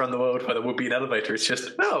aren't placed around the world where there would be an elevator. It's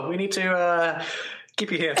just, we need to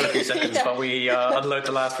keep you here for a few seconds while we unload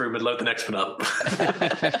the last room and load the next one up.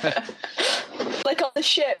 Like on the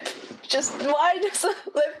ship. Just, why does the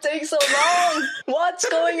lift take so long? What's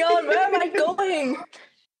going on? Where am I going?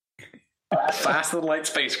 Faster than light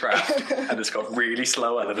spacecraft, and it's got really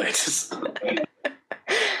slow elevators.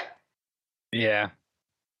 Yeah.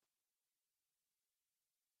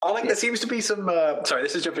 I think there seems to be some... sorry,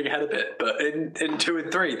 this is jumping ahead a bit, but in 2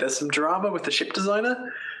 and 3, there's some drama with the ship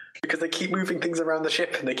designer, because they keep moving things around the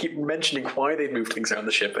ship, and they keep mentioning why they move things around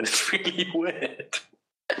the ship, and it's really weird.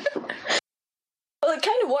 Well, it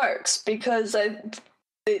kind of works, because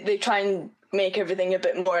they try and make everything a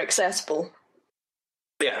bit more accessible.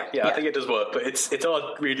 Yeah, I think it does work, but it's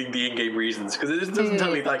odd reading the in-game reasons, because it doesn't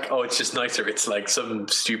tell you, like, it's just nicer, it's like some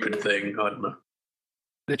stupid thing, I don't know.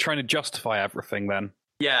 They're trying to justify everything then.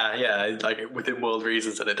 Yeah, like within world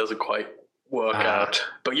reasons, and it doesn't quite work out.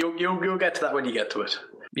 But you'll get to that when you get to it.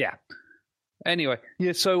 Yeah. Anyway,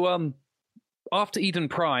 so after Eden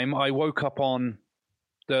Prime, I woke up on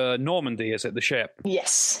the Normandy, is it, the ship?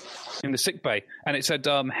 Yes. In the sickbay, and it said,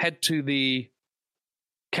 head to the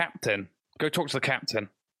captain. Go talk to the captain.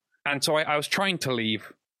 And so I was trying to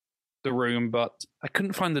leave the room, but I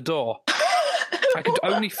couldn't find the door. I could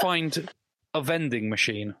only find a vending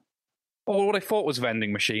machine. Or what I thought was a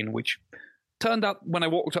vending machine, which turned out when I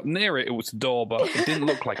walked up near it, it was a door, but it didn't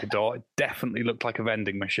look like a door. It definitely looked like a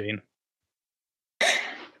vending machine.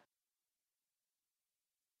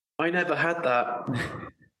 I never had that.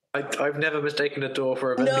 I've never mistaken a door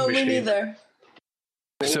for a vending machine. No, me neither.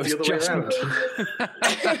 So the it's other way just... around.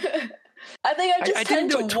 I think I just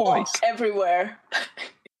tend to walk everywhere.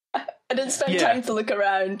 I didn't spend time to look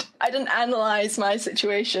around. I didn't analyse my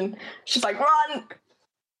situation. She's like, run!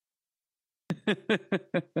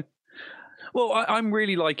 Well, I'm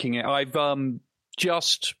really liking it. I've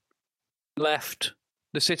just left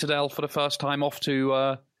the Citadel for the first time, off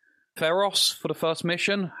to Theros for the first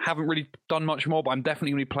mission. Haven't really done much more, but I'm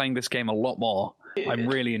definitely going to be playing this game a lot more. I'm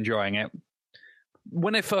really enjoying it.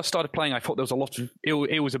 When I first started playing, I thought there was a lot of...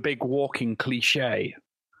 It was a big walking cliche.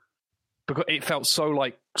 Because it felt so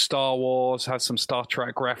like Star Wars, has some Star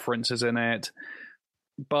Trek references in it.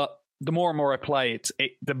 But the more and more I play it,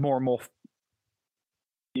 the more and more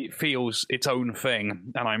it feels its own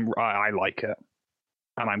thing, and I like it.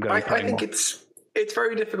 And I'm going to play more. I think it's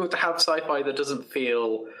very difficult to have sci-fi that doesn't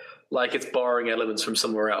feel like it's borrowing elements from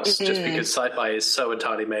somewhere else, just because sci-fi is so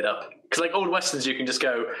entirely made up. Because like old westerns, you can just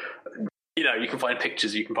go... you can find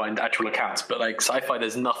pictures, you can find actual accounts, but like sci-fi,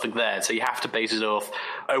 there's nothing there, so you have to base it off,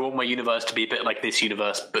 I want my universe to be a bit like this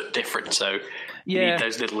universe, but different, so you need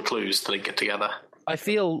those little clues to link it together. I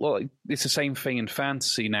feel like it's the same thing in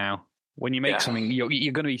fantasy now. When you make something, you're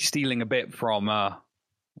going to be stealing a bit from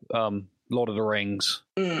Lord of the Rings.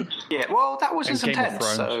 Yeah, well, that was his intent,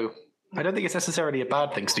 Thrones. so I don't think it's necessarily a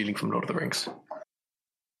bad thing, stealing from Lord of the Rings.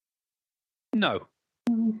 No.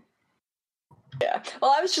 Yeah.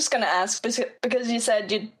 Well, I was just going to ask, because you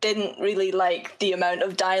said you didn't really like the amount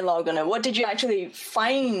of dialogue on it. What did you actually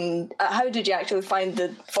find? How did you actually find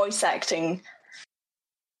the voice acting?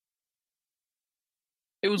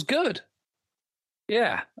 It was good.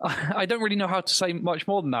 Yeah. I don't really know how to say much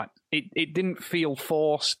more than that. It didn't feel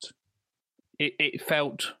forced. It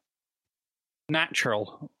felt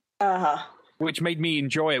natural. Uh-huh. Which made me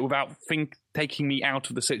enjoy it without taking me out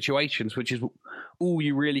of the situations, which is all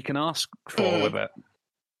you really can ask for with it.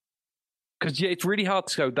 Because it's really hard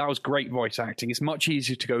to go, that was great voice acting. It's much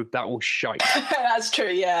easier to go, that was shite. That's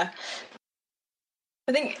true, yeah.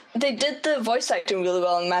 I think they did the voice acting really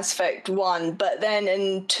well in Mass Effect 1, but then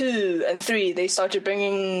in 2 and 3, they started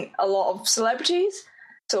bringing a lot of celebrities,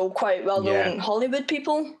 so quite well-known Hollywood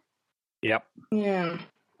people. Yep. Yeah.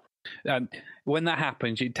 And when that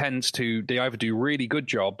happens, it tends to, they either do really good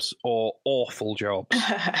jobs or awful jobs.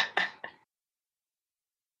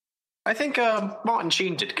 I think Martin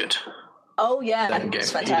Sheen did good. Oh yeah, Second game.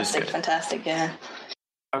 it's He is fantastic, good. fantastic. Yeah.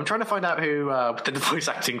 I'm trying to find out who did the voice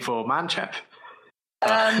acting for Manchep.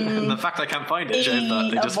 And the fact I can't find it shows that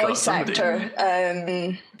they A just got voice somebody.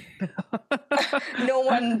 actor. No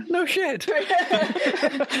one. No shit.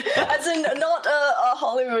 As in, not a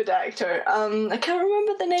Hollywood actor. I can't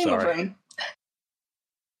remember the name of Sorry. him.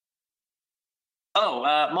 Oh,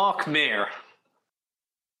 Mark Meir.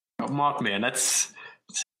 Mark Meir. That's.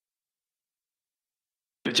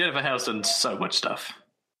 But Jennifer Hale's done so much stuff.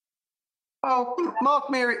 Oh, Mark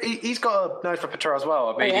Meir, he's got a nose for Petra as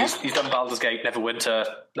well. I mean, he's done Baldur's Gate, Neverwinter,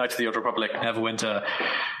 Knights of the Old Republic, Neverwinter,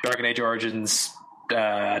 Dragon Age Origins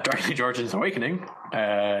Awakening.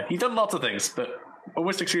 He's done lots of things, but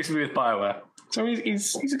almost exclusively with BioWare. So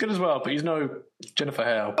he's good as well, but he's no Jennifer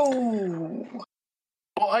Hale. Oh.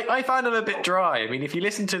 Well, I find him a bit dry. I mean, if you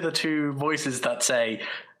listen to the two voices that say,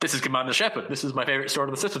 "This is Commander Shepard, this is my favourite sword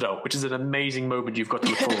in the Citadel," which is an amazing moment you've got to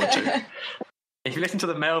look forward to. If you listen to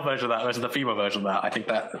the male version of that versus the female version of that, I think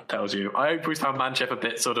that tells you. I always found Manchep a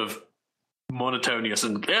bit sort of monotonous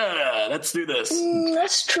and, yeah, let's do this.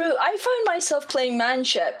 That's true. I found myself playing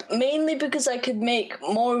Manship mainly because I could make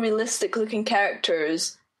more realistic looking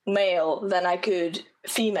characters male than I could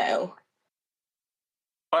female.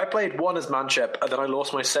 I played one as Manchep, and then I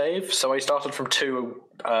lost my save, so I started from 2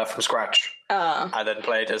 from scratch. And then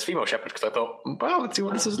played as female Shepard because I thought, well, let's see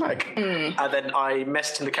what this is like. And then I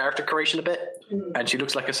messed in the character creation a bit, and she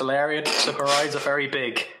looks like a Solarian, so her eyes are very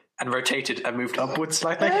big and rotated and moved upwards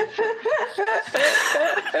slightly.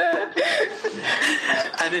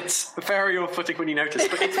 And it's very off-putting when you notice,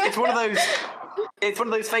 but it's one of those. It's one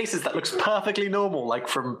of those faces that looks perfectly normal, like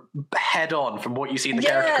from head on, from what you see in the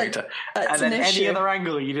character creator. And then any other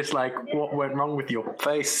angle, you're just like, what went wrong with your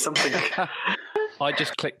face? Something. I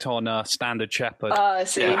just clicked on standard Shepard I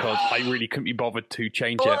see. because I really couldn't be bothered to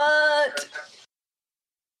change it. What?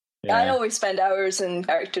 Yeah. I always spend hours in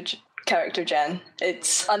character gen.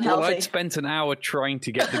 It's unhealthy. Well, I'd spent an hour trying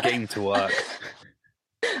to get the game to work.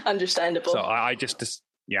 Understandable. So I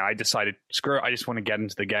decided, screw it, I just want to get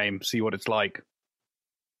into the game, see what it's like.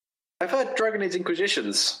 I've heard Dragon Age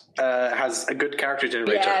Inquisitions has a good character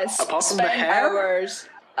generator. Yes, Apart from the spend hair. hours.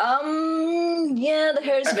 Yeah, the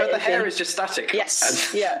hair's a I've bit heard the hair iffy. is just static.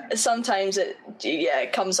 Yes, yeah. Sometimes it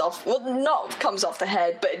comes off. Well, not comes off the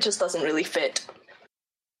head, but it just doesn't really fit.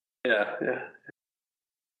 Yeah.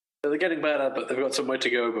 So they're getting better, but they've got some way to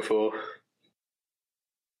go before.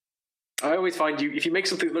 I always find if you make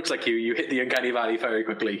something that looks like you hit the uncanny valley very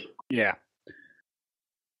quickly. Yeah.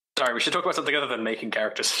 Sorry, we should talk about something other than making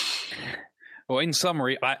characters. Well, in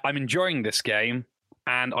summary, I'm enjoying this game,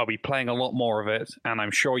 and I'll be playing a lot more of it, and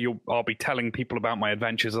I'm sure I'll be telling people about my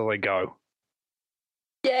adventures as I go.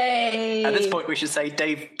 Yay! At this point, we should say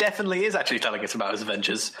Dave definitely is actually telling us about his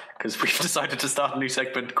adventures, because we've decided to start a new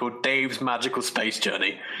segment called Dave's Magical Space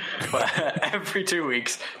Journey. Where every 2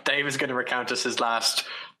 weeks, Dave is going to recount us his latest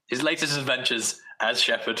adventures as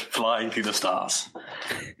Shepard flying through the stars.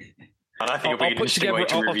 And I think it'll be an interesting way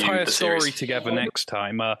to review I'll tie a the story series. together next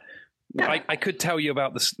time. I could tell you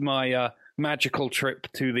about my magical trip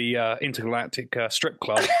to the intergalactic strip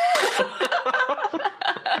club.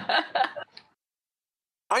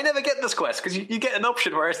 I never get this quest, because you get an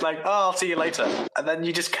option where it's like, oh, I'll see you later. And then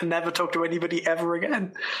you just can never talk to anybody ever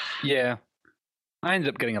again. Yeah. I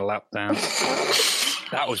ended up getting a lap dance.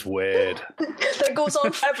 That was weird. That goes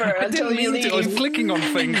on forever I until didn't you mean to. I was leave. clicking on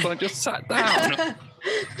things and I just sat down.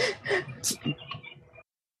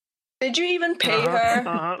 Did you even pay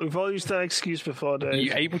her? We've all used that excuse before, Are Dave.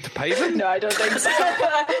 you able to pay them? No, I don't think so.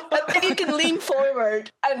 I think you can lean forward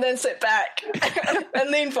and then sit back and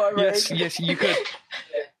lean forward. Yes, you could.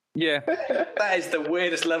 Yeah. That is the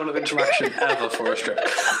weirdest level of interaction ever for a strip.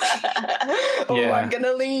 Oh, Yeah. I'm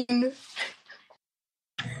gonna lean.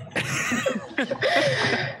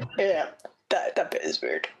 Yeah, that bit is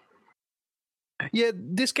weird. Yeah,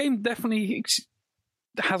 this game definitely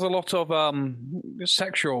has a lot of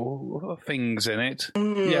sexual things in it.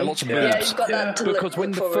 Yeah, lots of Yeah, boobs. you've got that to Because when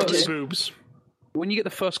look the forward first- to. Boobs. When you get the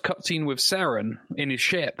first cutscene with Saren in his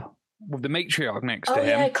ship with the matriarch next Oh to him,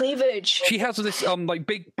 yeah, cleavage. she has this like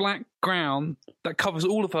big black ground that covers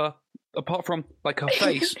all of her, apart from like her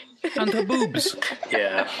face and her boobs.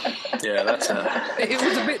 Yeah, that's It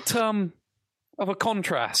was a bit of a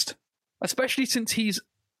contrast, especially since he's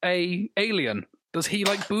a alien. Does he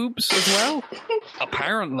like boobs as well?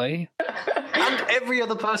 Apparently. And every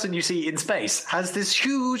other person you see in space has this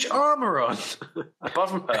huge armor on, apart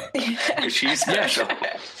from her, because she's special.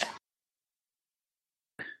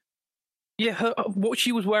 Yeah, what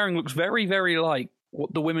she was wearing looks very, very like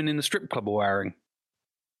what the women in the strip club are wearing.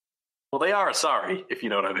 Well, they are Asari, if you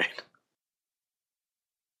know what I mean.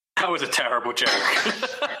 That was a terrible joke.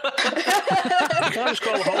 You can't just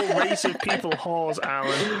call a whole race of people whores,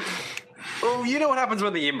 Alan. Well, you know what happens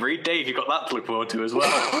when they inbreed. Dave, you got that to look forward to as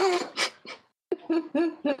well.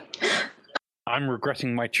 I'm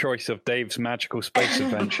regretting my choice of Dave's magical space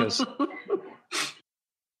adventures.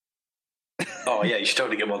 Oh, yeah, you should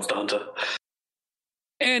totally get Monster Hunter.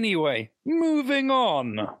 Anyway, moving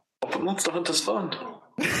on. Oh, but Monster Hunter's fun.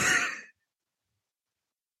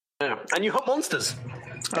 Yeah. And you hunt monsters.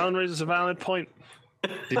 Alan raises a valid point.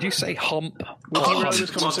 Did you say hump? We'll derail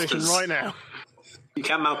this conversation monsters. right now. You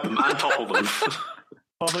can mount them and topple them.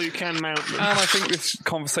 Although you can mount them. And I think this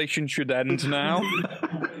conversation should end now.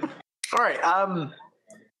 All right,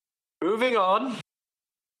 moving on.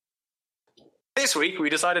 This week, we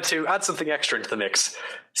decided to add something extra into the mix.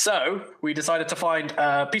 So, we decided to find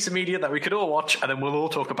a piece of media that we could all watch, and then we'll all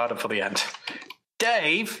talk about it for the end.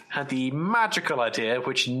 Dave had the magical idea,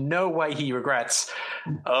 which no way he regrets,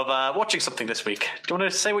 of watching something this week. Do you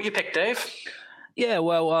want to say what you picked, Dave? Yeah,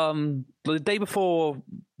 well, the day before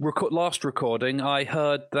last recording, I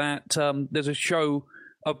heard that there's a show,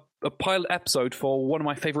 a pilot episode for one of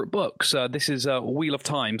my favourite books. This is a Wheel of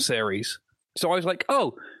Time series. So I was like,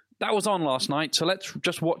 oh, that was on last night, so let's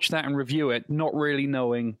just watch that and review it, not really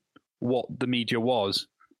knowing what the media was.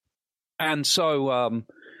 And so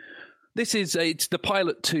it's the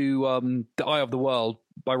pilot to The Eye of the World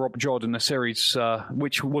by Robert Jordan, a series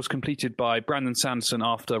which was completed by Brandon Sanderson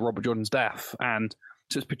after Robert Jordan's death. And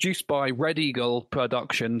so it's produced by Red Eagle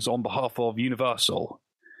Productions on behalf of Universal.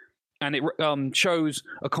 And it shows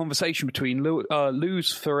a conversation between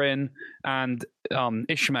Luz Ferrin and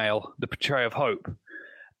Ishmael, the portrayer of Hope.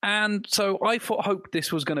 And so I hoped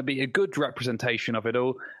this was going to be a good representation of it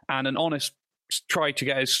all and an honest try to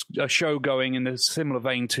get a show going in a similar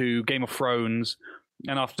vein to Game of Thrones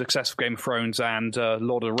and after the success of Game of Thrones and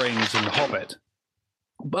Lord of the Rings and The Hobbit.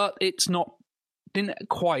 But didn't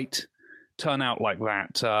quite turn out like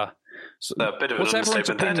that. So A bit of an what's everyone's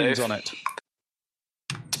understatement there, opinions Dave. on it?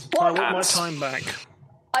 I want my time back.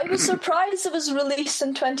 I was surprised it was released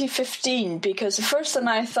in 2015 because the first thing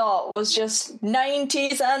I thought was just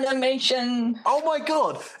 90s animation. Oh my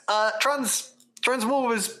god!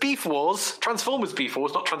 Transformers Beast Wars,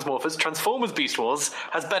 not Transmorphers, Transformers Beast Wars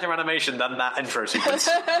has better animation than that intro sequence.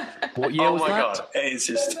 What year was my that? god. It's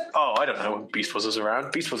just, I don't know when Beast Wars was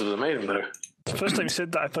around. Beast Wars was amazing though. The first time you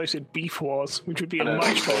said that, I thought you said Beef Wars, which would be a know,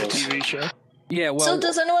 much Beef better Wars. TV show. Yeah, well... So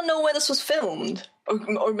does anyone know where this was filmed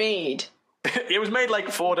or made? It was made like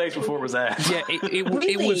 4 days before it was there. Yeah, it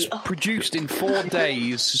Really? was produced in 4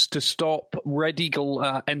 days to stop Red Eagle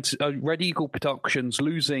Productions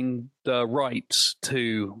losing the rights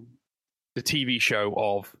to the TV show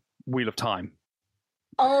of Wheel of Time.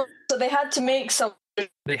 Oh, so they had to make some.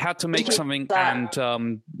 They had to make something That.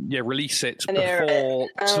 and release it And air before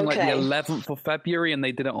it. something like the Okay. 11th of February, and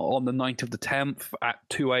they did it on the 9th of the 10th at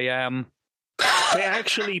 2 a.m. They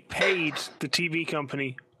actually paid the TV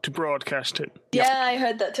company to broadcast it, Yeah, I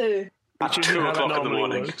heard that too. which At is 2 how that o'clock in the normally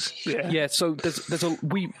morning. works. Yeah. Yeah, so there's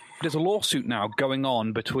a lawsuit now going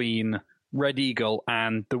on between Red Eagle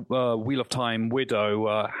and the Wheel of Time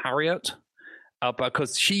widow Harriet,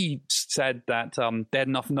 because she said that they had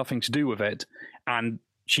nothing to do with it, and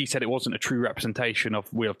she said it wasn't a true representation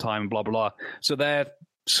of Wheel of Time, blah blah blah. So they're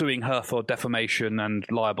suing her for defamation and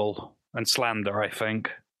libel and slander, I think.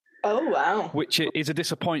 Oh, wow. Which is a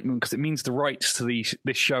disappointment because it means the rights to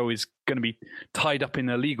this show is going to be tied up in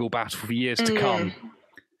a legal battle for years to come.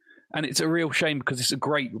 And it's a real shame because it's a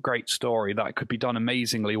great, great story that could be done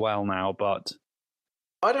amazingly well now, but...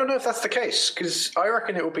 I don't know if that's the case, because I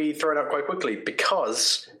reckon it will be thrown out quite quickly,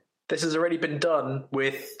 because this has already been done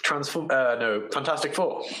with Fantastic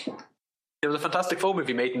Four. There was a Fantastic Four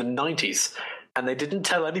movie made in the 90s, and they didn't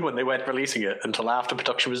tell anyone they weren't releasing it until after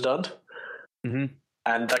production was done. Mm-hmm.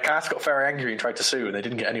 And the cast got very angry and tried to sue, and they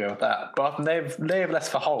didn't get anywhere with that. But they've left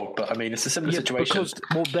for hold. But I mean, it's a similar situation. Because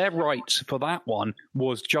their rights for that one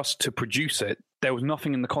was just to produce it. There was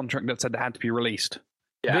nothing in the contract that said it had to be released.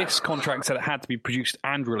 Yeah. This contract said it had to be produced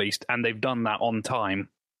and released, and they've done that on time.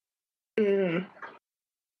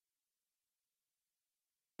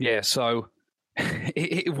 Yeah, so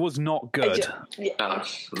it was not good. No.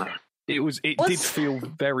 It did feel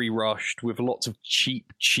very rushed with lots of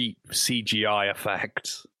cheap CGI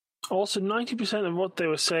effects. Also, 90% of what they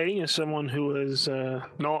were saying, as someone who has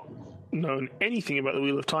not known anything about the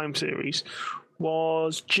Wheel of Time series,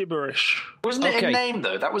 was gibberish. Wasn't it Okay. a name,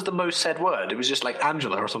 though? That was the most said word. It was just like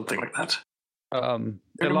Angela or something like that.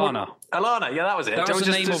 Ilana. Alana, yeah, that was it. That was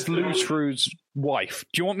the name just- of Luz Fru's wife.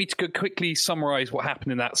 Do you want me to quickly summarize what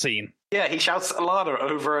happened in that scene? Yeah, he shouts Alana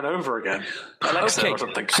over and over again. Alexa or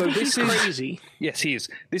something. So this is Crazy. Yes, he is.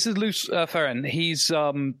 This is Luce Ferren. He's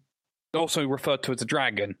also referred to as a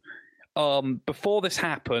dragon. Before this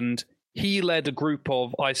happened, he led a group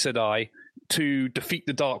of Aes Sedai to defeat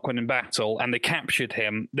the Dark One in battle, and they captured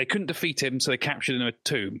him. They couldn't defeat him, so they captured him in a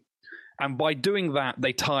tomb. And by doing that,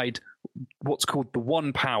 they tied what's called the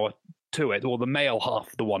One Power to it, or the male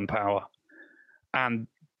half of the One Power. And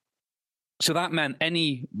so that meant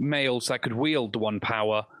any males that could wield the One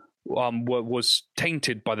Power was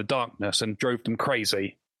tainted by the darkness and drove them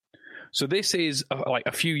crazy. So this is like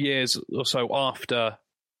a few years or so after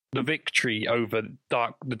the victory over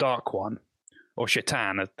the Dark One, or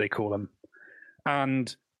Shaitan as they call him.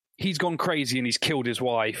 And he's gone crazy and he's killed his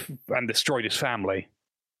wife and destroyed his family.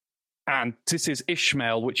 And this is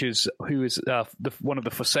Ishmael, who is one of the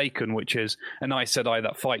Forsaken, which is an Aes Sedai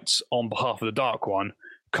that fights on behalf of the Dark One,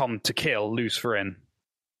 come to kill Lews Therin.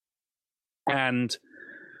 And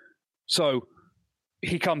so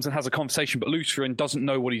he comes and has a conversation, but Lews Therin doesn't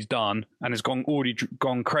know what he's done and has already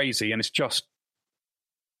gone crazy, and it's just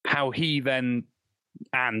how he then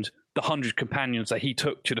and the 100 companions that he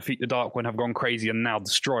took to defeat the Dark One have gone crazy and now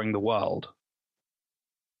destroying the world.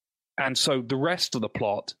 And so the rest of the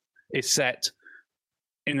plot is set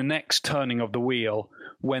in the next turning of the wheel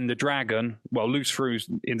when the dragon, well, Lews Therin's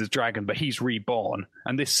in the dragon, but he's reborn,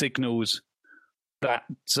 and this signals that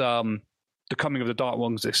the coming of the Dark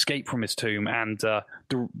One's escape from his tomb and the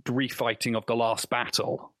refighting of the last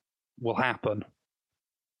battle will happen.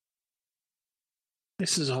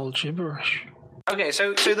 This is all gibberish. Okay,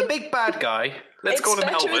 so the big bad guy, let's call him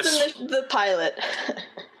Elvis. It's better than the pilot.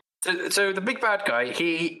 So the big bad guy,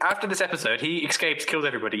 he after this episode, he escapes, kills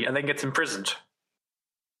everybody, and then gets imprisoned.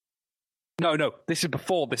 No, this is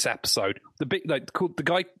before this episode.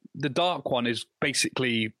 The Dark One is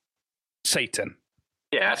basically Satan.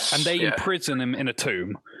 Yes, and they imprison him in a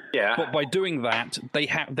tomb. Yeah, but by doing that,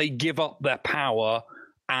 they give up their power,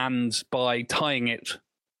 and by tying it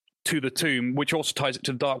to the tomb, which also ties it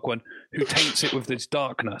to the Dark One, who taints it with this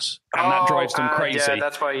darkness, and that drives them crazy. Yeah,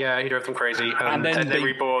 that's why. Yeah, he drove them crazy, and then they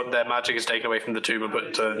reborn. Their magic is taken away from the tomb and put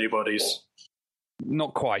into new bodies.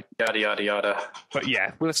 Not quite. Yada yada yada. But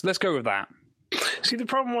yeah, let's go with that. See, the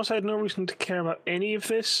problem was I had no reason to care about any of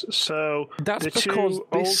this, so that's the two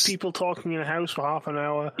old people talking in a house for half an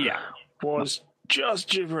hour was just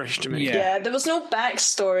gibberish to me. Yeah, there was no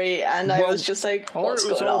backstory, and I was just like, what's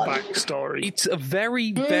going on? Backstory. It's a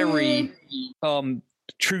very, very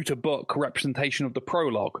true to book representation of the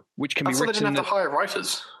prologue, which can be written. They didn't have to hire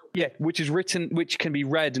writers. Yeah, which can be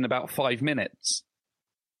read in about 5 minutes.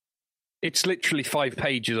 It's literally 5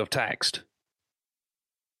 pages of text.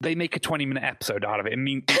 They make a 20-minute episode out of it. I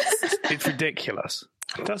mean, it's ridiculous.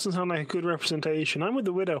 It doesn't sound like a good representation. I'm with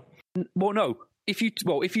the widow. Well, no. If you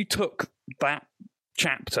took that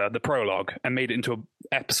chapter, the prologue, and made it into an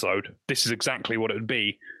episode, this is exactly what it would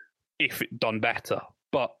be if it done better.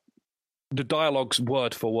 But the dialogue's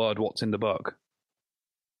word for word what's in the book.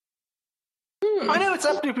 I know it's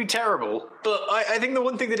absolutely terrible, but I think the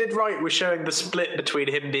one thing they did right was showing the split between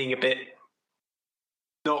him being a bit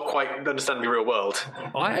not quite understanding the real world.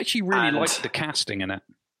 I actually really liked the casting in it.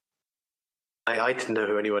 I didn't know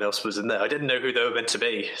who anyone else was in there. I didn't know who they were meant to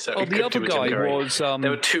be. So the other guy was...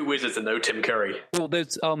 there were 2 wizards and no Tim Curry. Well,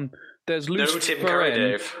 there's Lews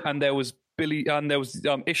Therin, and there was Billy, and there was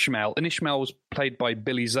Ishmael, and Ishmael was played by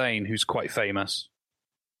Billy Zane, who's quite famous.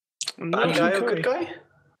 Bad guy or good guy?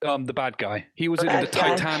 The bad guy. He was in the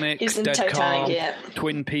Titanic, Dead Calm,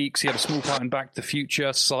 Twin Peaks. He had a small part in Back to the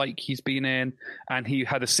Future, Psych he's been in, and he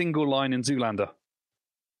had a single line in Zoolander.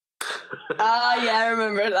 Yeah, I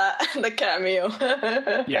remember that. The cameo.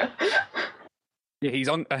 Yeah, he's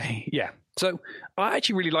on. Yeah. So I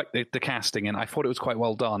actually really liked the casting, and I thought it was quite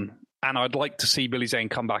well done. And I'd like to see Billy Zane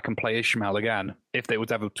come back and play Ishmael again, if they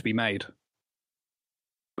was ever to be made.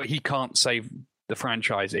 But he can't save the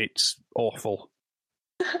franchise. It's awful.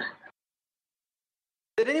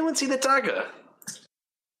 Did anyone see the dagger?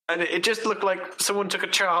 And it just looked like someone took a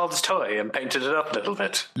child's toy and painted it up a little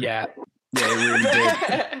bit. Yeah, it really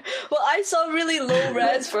did. Well, I saw a really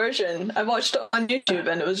low-res version. I watched it on YouTube,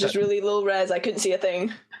 and it was just really low-res. I couldn't see a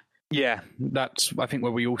thing. Yeah, that's, I think,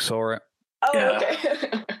 where we all saw it. Oh, yeah.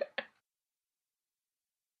 Okay.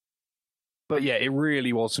 But yeah, it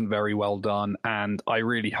really wasn't very well done, and I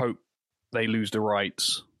really hope they lose the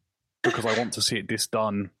rights, because I want to see it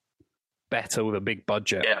done better with a big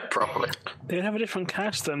budget. Yeah, properly. They'd have a different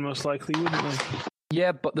cast then, most likely, wouldn't they?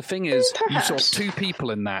 Yeah, but the thing is, you saw 2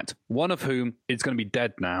 people in that, one of whom is going to be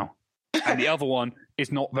dead now, and the other one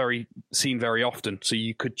is not seen very often, so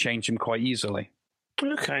you could change him quite easily.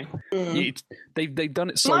 Okay. They've done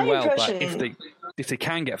it so My well impression- that if they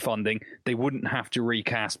can get funding, they wouldn't have to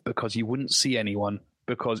recast because you wouldn't see anyone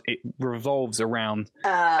because it revolves around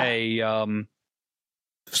some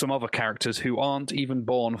other characters who aren't even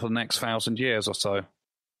born for the next 1,000 years or so.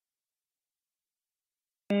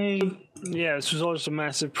 Yeah, this was all just a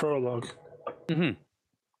massive prologue. Mm-hmm.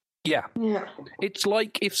 Yeah. It's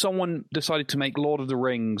like if someone decided to make Lord of the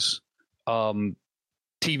Rings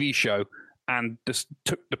TV show and just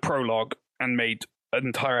took the prologue and made an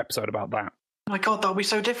entire episode about that. Oh my God, that would be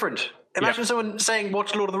so different. Imagine someone saying,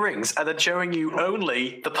 watch Lord of the Rings, and then showing you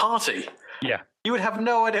only the party. Yeah. You would have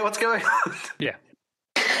no idea what's going on. Yeah.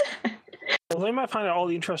 Well, they might find out all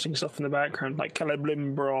the interesting stuff in the background, like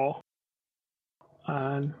Celebrimbor.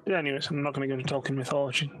 And anyways, I'm not going to go into Tolkien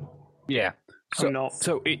mythology. Yeah. So, I'm not.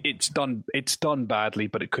 So it's done badly,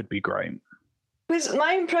 but it could be great. Because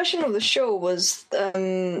my impression of the show was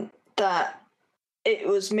that it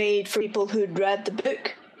was made for people who'd read the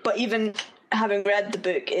book, but even having read the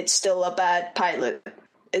book, it's still a bad pilot.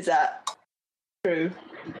 Is that true?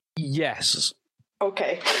 Yes.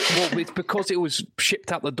 Okay. Well, it's because it was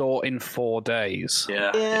shipped out the door in 4 days.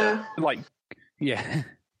 Yeah. Like, yeah.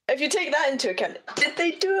 If you take that into account, did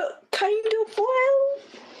they do it kind of well?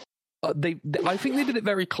 I think they did it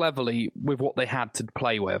very cleverly with what they had to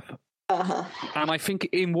play with. Uh-huh. And I think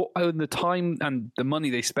in the time and the money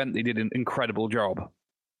they spent, they did an incredible job.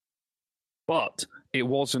 But it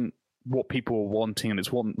wasn't what people were wanting, and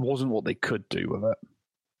it wasn't what they could do with it.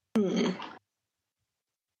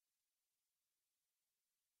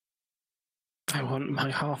 I want my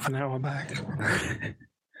half an hour back. It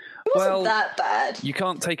wasn't that bad. You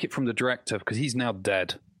can't take it from the director because he's now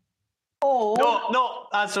dead. Oh. Not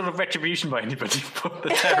as sort of retribution by anybody for the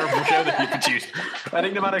terrible show that he produced. I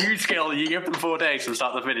think no matter whose skill, you give them 4 days from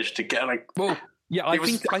start to finish to get like. Well, yeah, I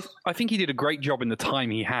think he did a great job in the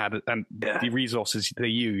time he had and the resources they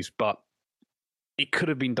used, but it could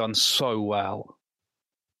have been done so well.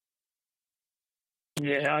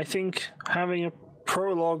 Yeah, I think having a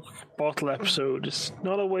prologue bottle episode is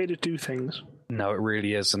not a way to do things. No, it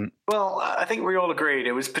really isn't. Well, I think we all agreed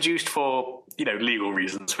it was produced for, legal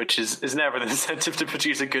reasons, which is never an incentive to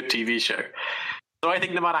produce a good TV show. So I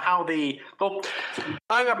think no matter how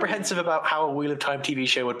I'm apprehensive about how a Wheel of Time TV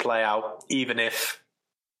show would play out, even if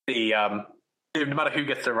no matter who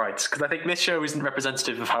gets the rights, because I think this show isn't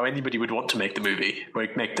representative of how anybody would want to make the movie or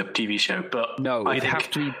make the TV show. But no, it'd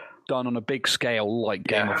have to be done on a big scale like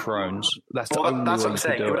Game of Thrones. That's the only that's way what I'm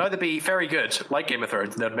saying. to do It would either be very good, like Game of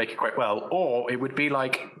Thrones, and they'd make it quite well, or it would be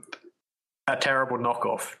like a terrible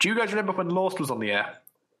knockoff. Do you guys remember when Lost was on the air?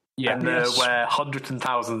 Yeah. And there were hundreds and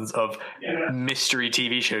thousands of mystery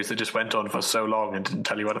TV shows that just went on for so long and didn't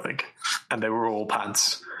tell you anything. And they were all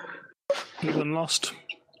pants. Even Lost.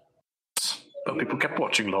 But people kept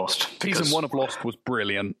watching Lost. Season 1 of Lost was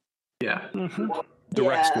brilliant. Yeah. Mm-hmm. The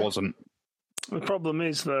rest wasn't. The problem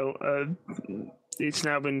is, though, it's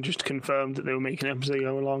now been just confirmed that they were making an episode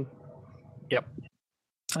go along. Yep.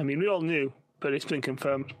 I mean, we all knew, but it's been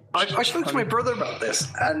confirmed. I spoke to my brother about this,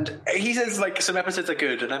 and he says like some episodes are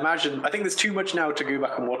good, and I think there's too much now to go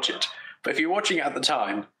back and watch it. But if you're watching it at the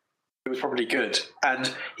time, it was probably good.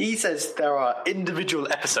 And he says there are individual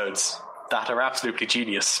episodes that are absolutely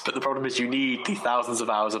genius, but the problem is you need the thousands of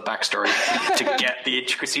hours of backstory to get the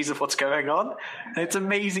intricacies of what's going on. And it's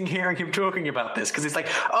amazing hearing him talking about this, because it's like,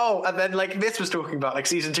 oh, and then like this was talking about like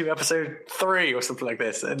season 2 episode 3 or something like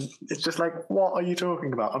this, and it's just like, what are you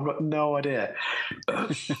talking about? I've got no idea. I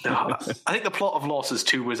think the plot of Lost is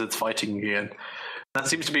 2 wizards fighting again. That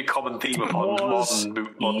seems to be a common theme upon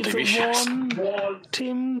modern TV shows.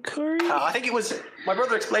 Tim Curry? I think it was. My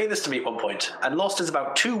brother explained this to me at one point, and Lost is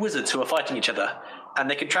about 2 wizards who are fighting each other, and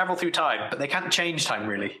they can travel through time, but they can't change time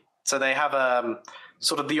really. So they have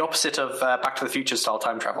sort of the opposite of Back to the Future style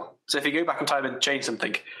time travel. So if you go back in time and change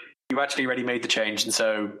something, you actually already made the change, and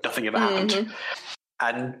so nothing ever happened.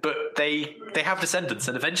 But they have descendants,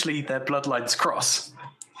 and eventually their bloodlines cross.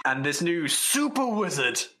 And this new super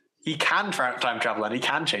wizard, he can time travel and he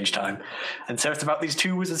can change time. And so it's about these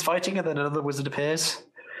 2 wizards fighting, and then another wizard appears.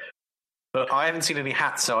 But I haven't seen any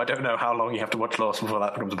hats, so I don't know how long you have to watch Lost before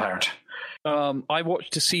that becomes apparent. I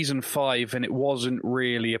watched to season 5 and it wasn't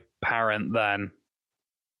really apparent then.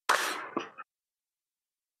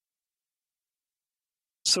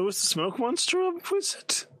 So was the smoke monster a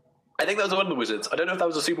wizard? I think that was one of the wizards. I don't know if that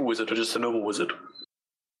was a super wizard or just a normal wizard.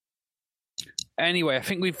 Anyway, I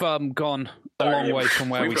think we've gone a long way from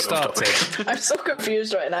where we started. I'm so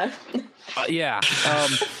confused right now.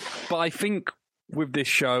 But I think with this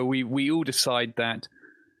show, we all decide that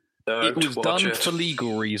it was done for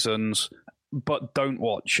legal reasons, but don't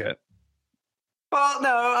watch it. Well,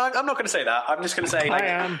 no, I'm not going to say that. I'm just going to say, like, I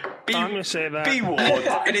am. I'm going to say that. Be warned.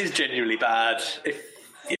 It is genuinely bad.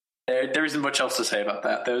 There isn't much else to say about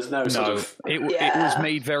that. There was no sort of... It was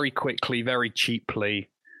made very quickly, very cheaply.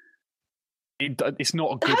 It's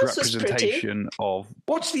not a good representation of...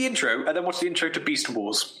 Watch the intro, and then watch the intro to Beast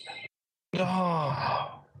Wars.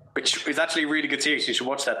 Oh. Which is actually a really good series. You should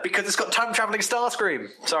watch that, because it's got time-travelling Starscream.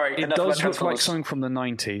 Sorry. It does look like something from the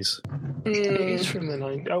 90s. It is from the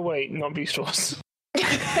 90s. Oh, wait, not Beast Wars.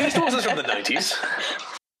 Beast Wars is from the 90s.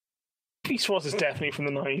 Beast Wars is definitely from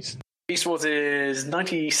the 90s. Beast Wars is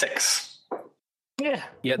 96. Yeah,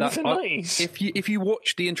 that's the 90s. If you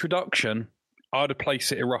watch the introduction, I'd have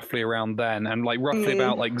placed it roughly around then, and like roughly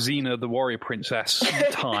about like Xena the Warrior Princess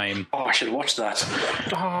time. Oh, I should watch that.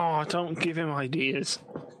 Oh, don't give him ideas.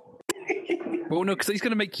 Well, no, because he's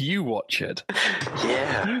going to make you watch it.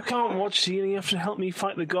 Yeah. You can't watch Xena, you have to help me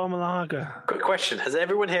fight the Gormalaga. Quick question. Has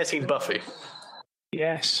everyone here seen Buffy?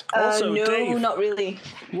 Yes. Also, no, Dave. not really.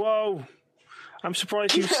 Whoa. I'm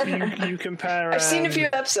surprised you compare... I've seen a few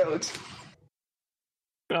episodes.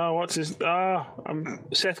 Oh, what's his... I'm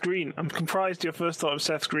Seth Green. I'm surprised your first thought of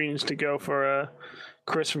Seth Green is to go for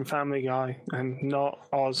Chris from Family Guy and not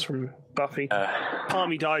Oz from Buffy. Part of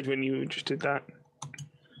me died when you just did that.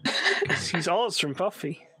 He's Oz from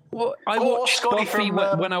Buffy. Well, I watched Scotty Buffy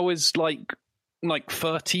from, when I was like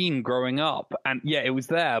 13 growing up, and yeah, it was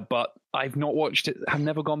there, but I've not watched it. I've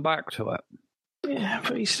never gone back to it. Yeah,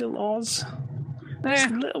 but he's still Oz. He's a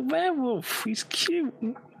little werewolf. He's cute.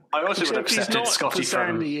 I also would have accepted Scotty from...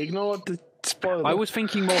 Sandy. Ignore the spoiler. I was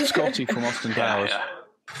thinking more Scotty from Austin Powers.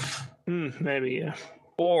 Maybe, yeah.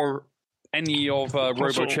 Or any of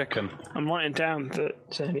Robo Chicken. I'm writing down that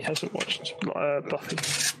Sandy hasn't watched Buffy.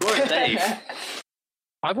 Right, Dave.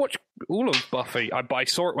 I've watched all of Buffy. I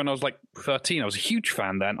saw it when I was like 13. I was a huge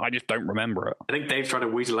fan then. I just don't remember it. I think Dave's trying to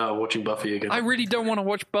weasel out of watching Buffy again. I really don't want to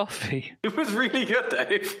watch Buffy. It was really good,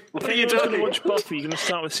 Dave. What are you You're going doing? to watch Buffy. You're going to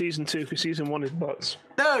start with season 2 because season 1 is butts.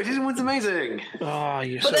 No, season 1's amazing. Oh,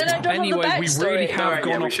 you're But so then I don't Anyway, have the we backstory. really have Alright,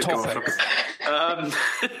 gone we off should go topic.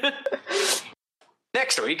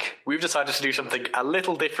 Next week, we've decided to do something a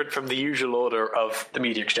little different from the usual order of the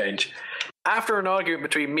Media Exchange. After an argument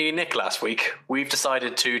between me and Nick last week, we've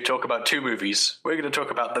decided to talk about 2 movies. We're going to talk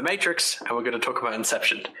about The Matrix, and we're going to talk about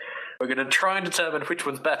Inception. We're going to try and determine which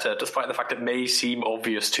one's better, despite the fact it may seem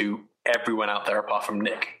obvious to everyone out there apart from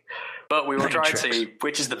Nick. But we will try and see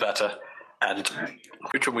which is the better, and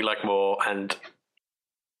which one we like more, and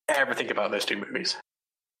everything about those 2 movies.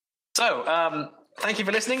 So, thank you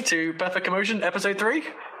for listening to Perfect Commotion Episode 3.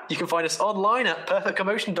 You can find us online at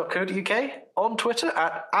perfectcommotion.co.uk, on Twitter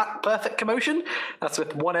at perfectcommotion. That's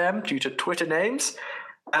with 1 M due to Twitter names.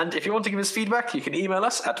 And if you want to give us feedback, you can email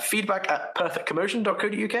us at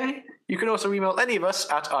feedback@perfectcommotion.co.uk. You can also email any of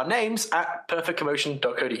us at our names at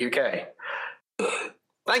perfectcommotion.co.uk.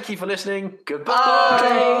 Thank you for listening.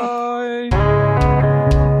 Goodbye. Bye.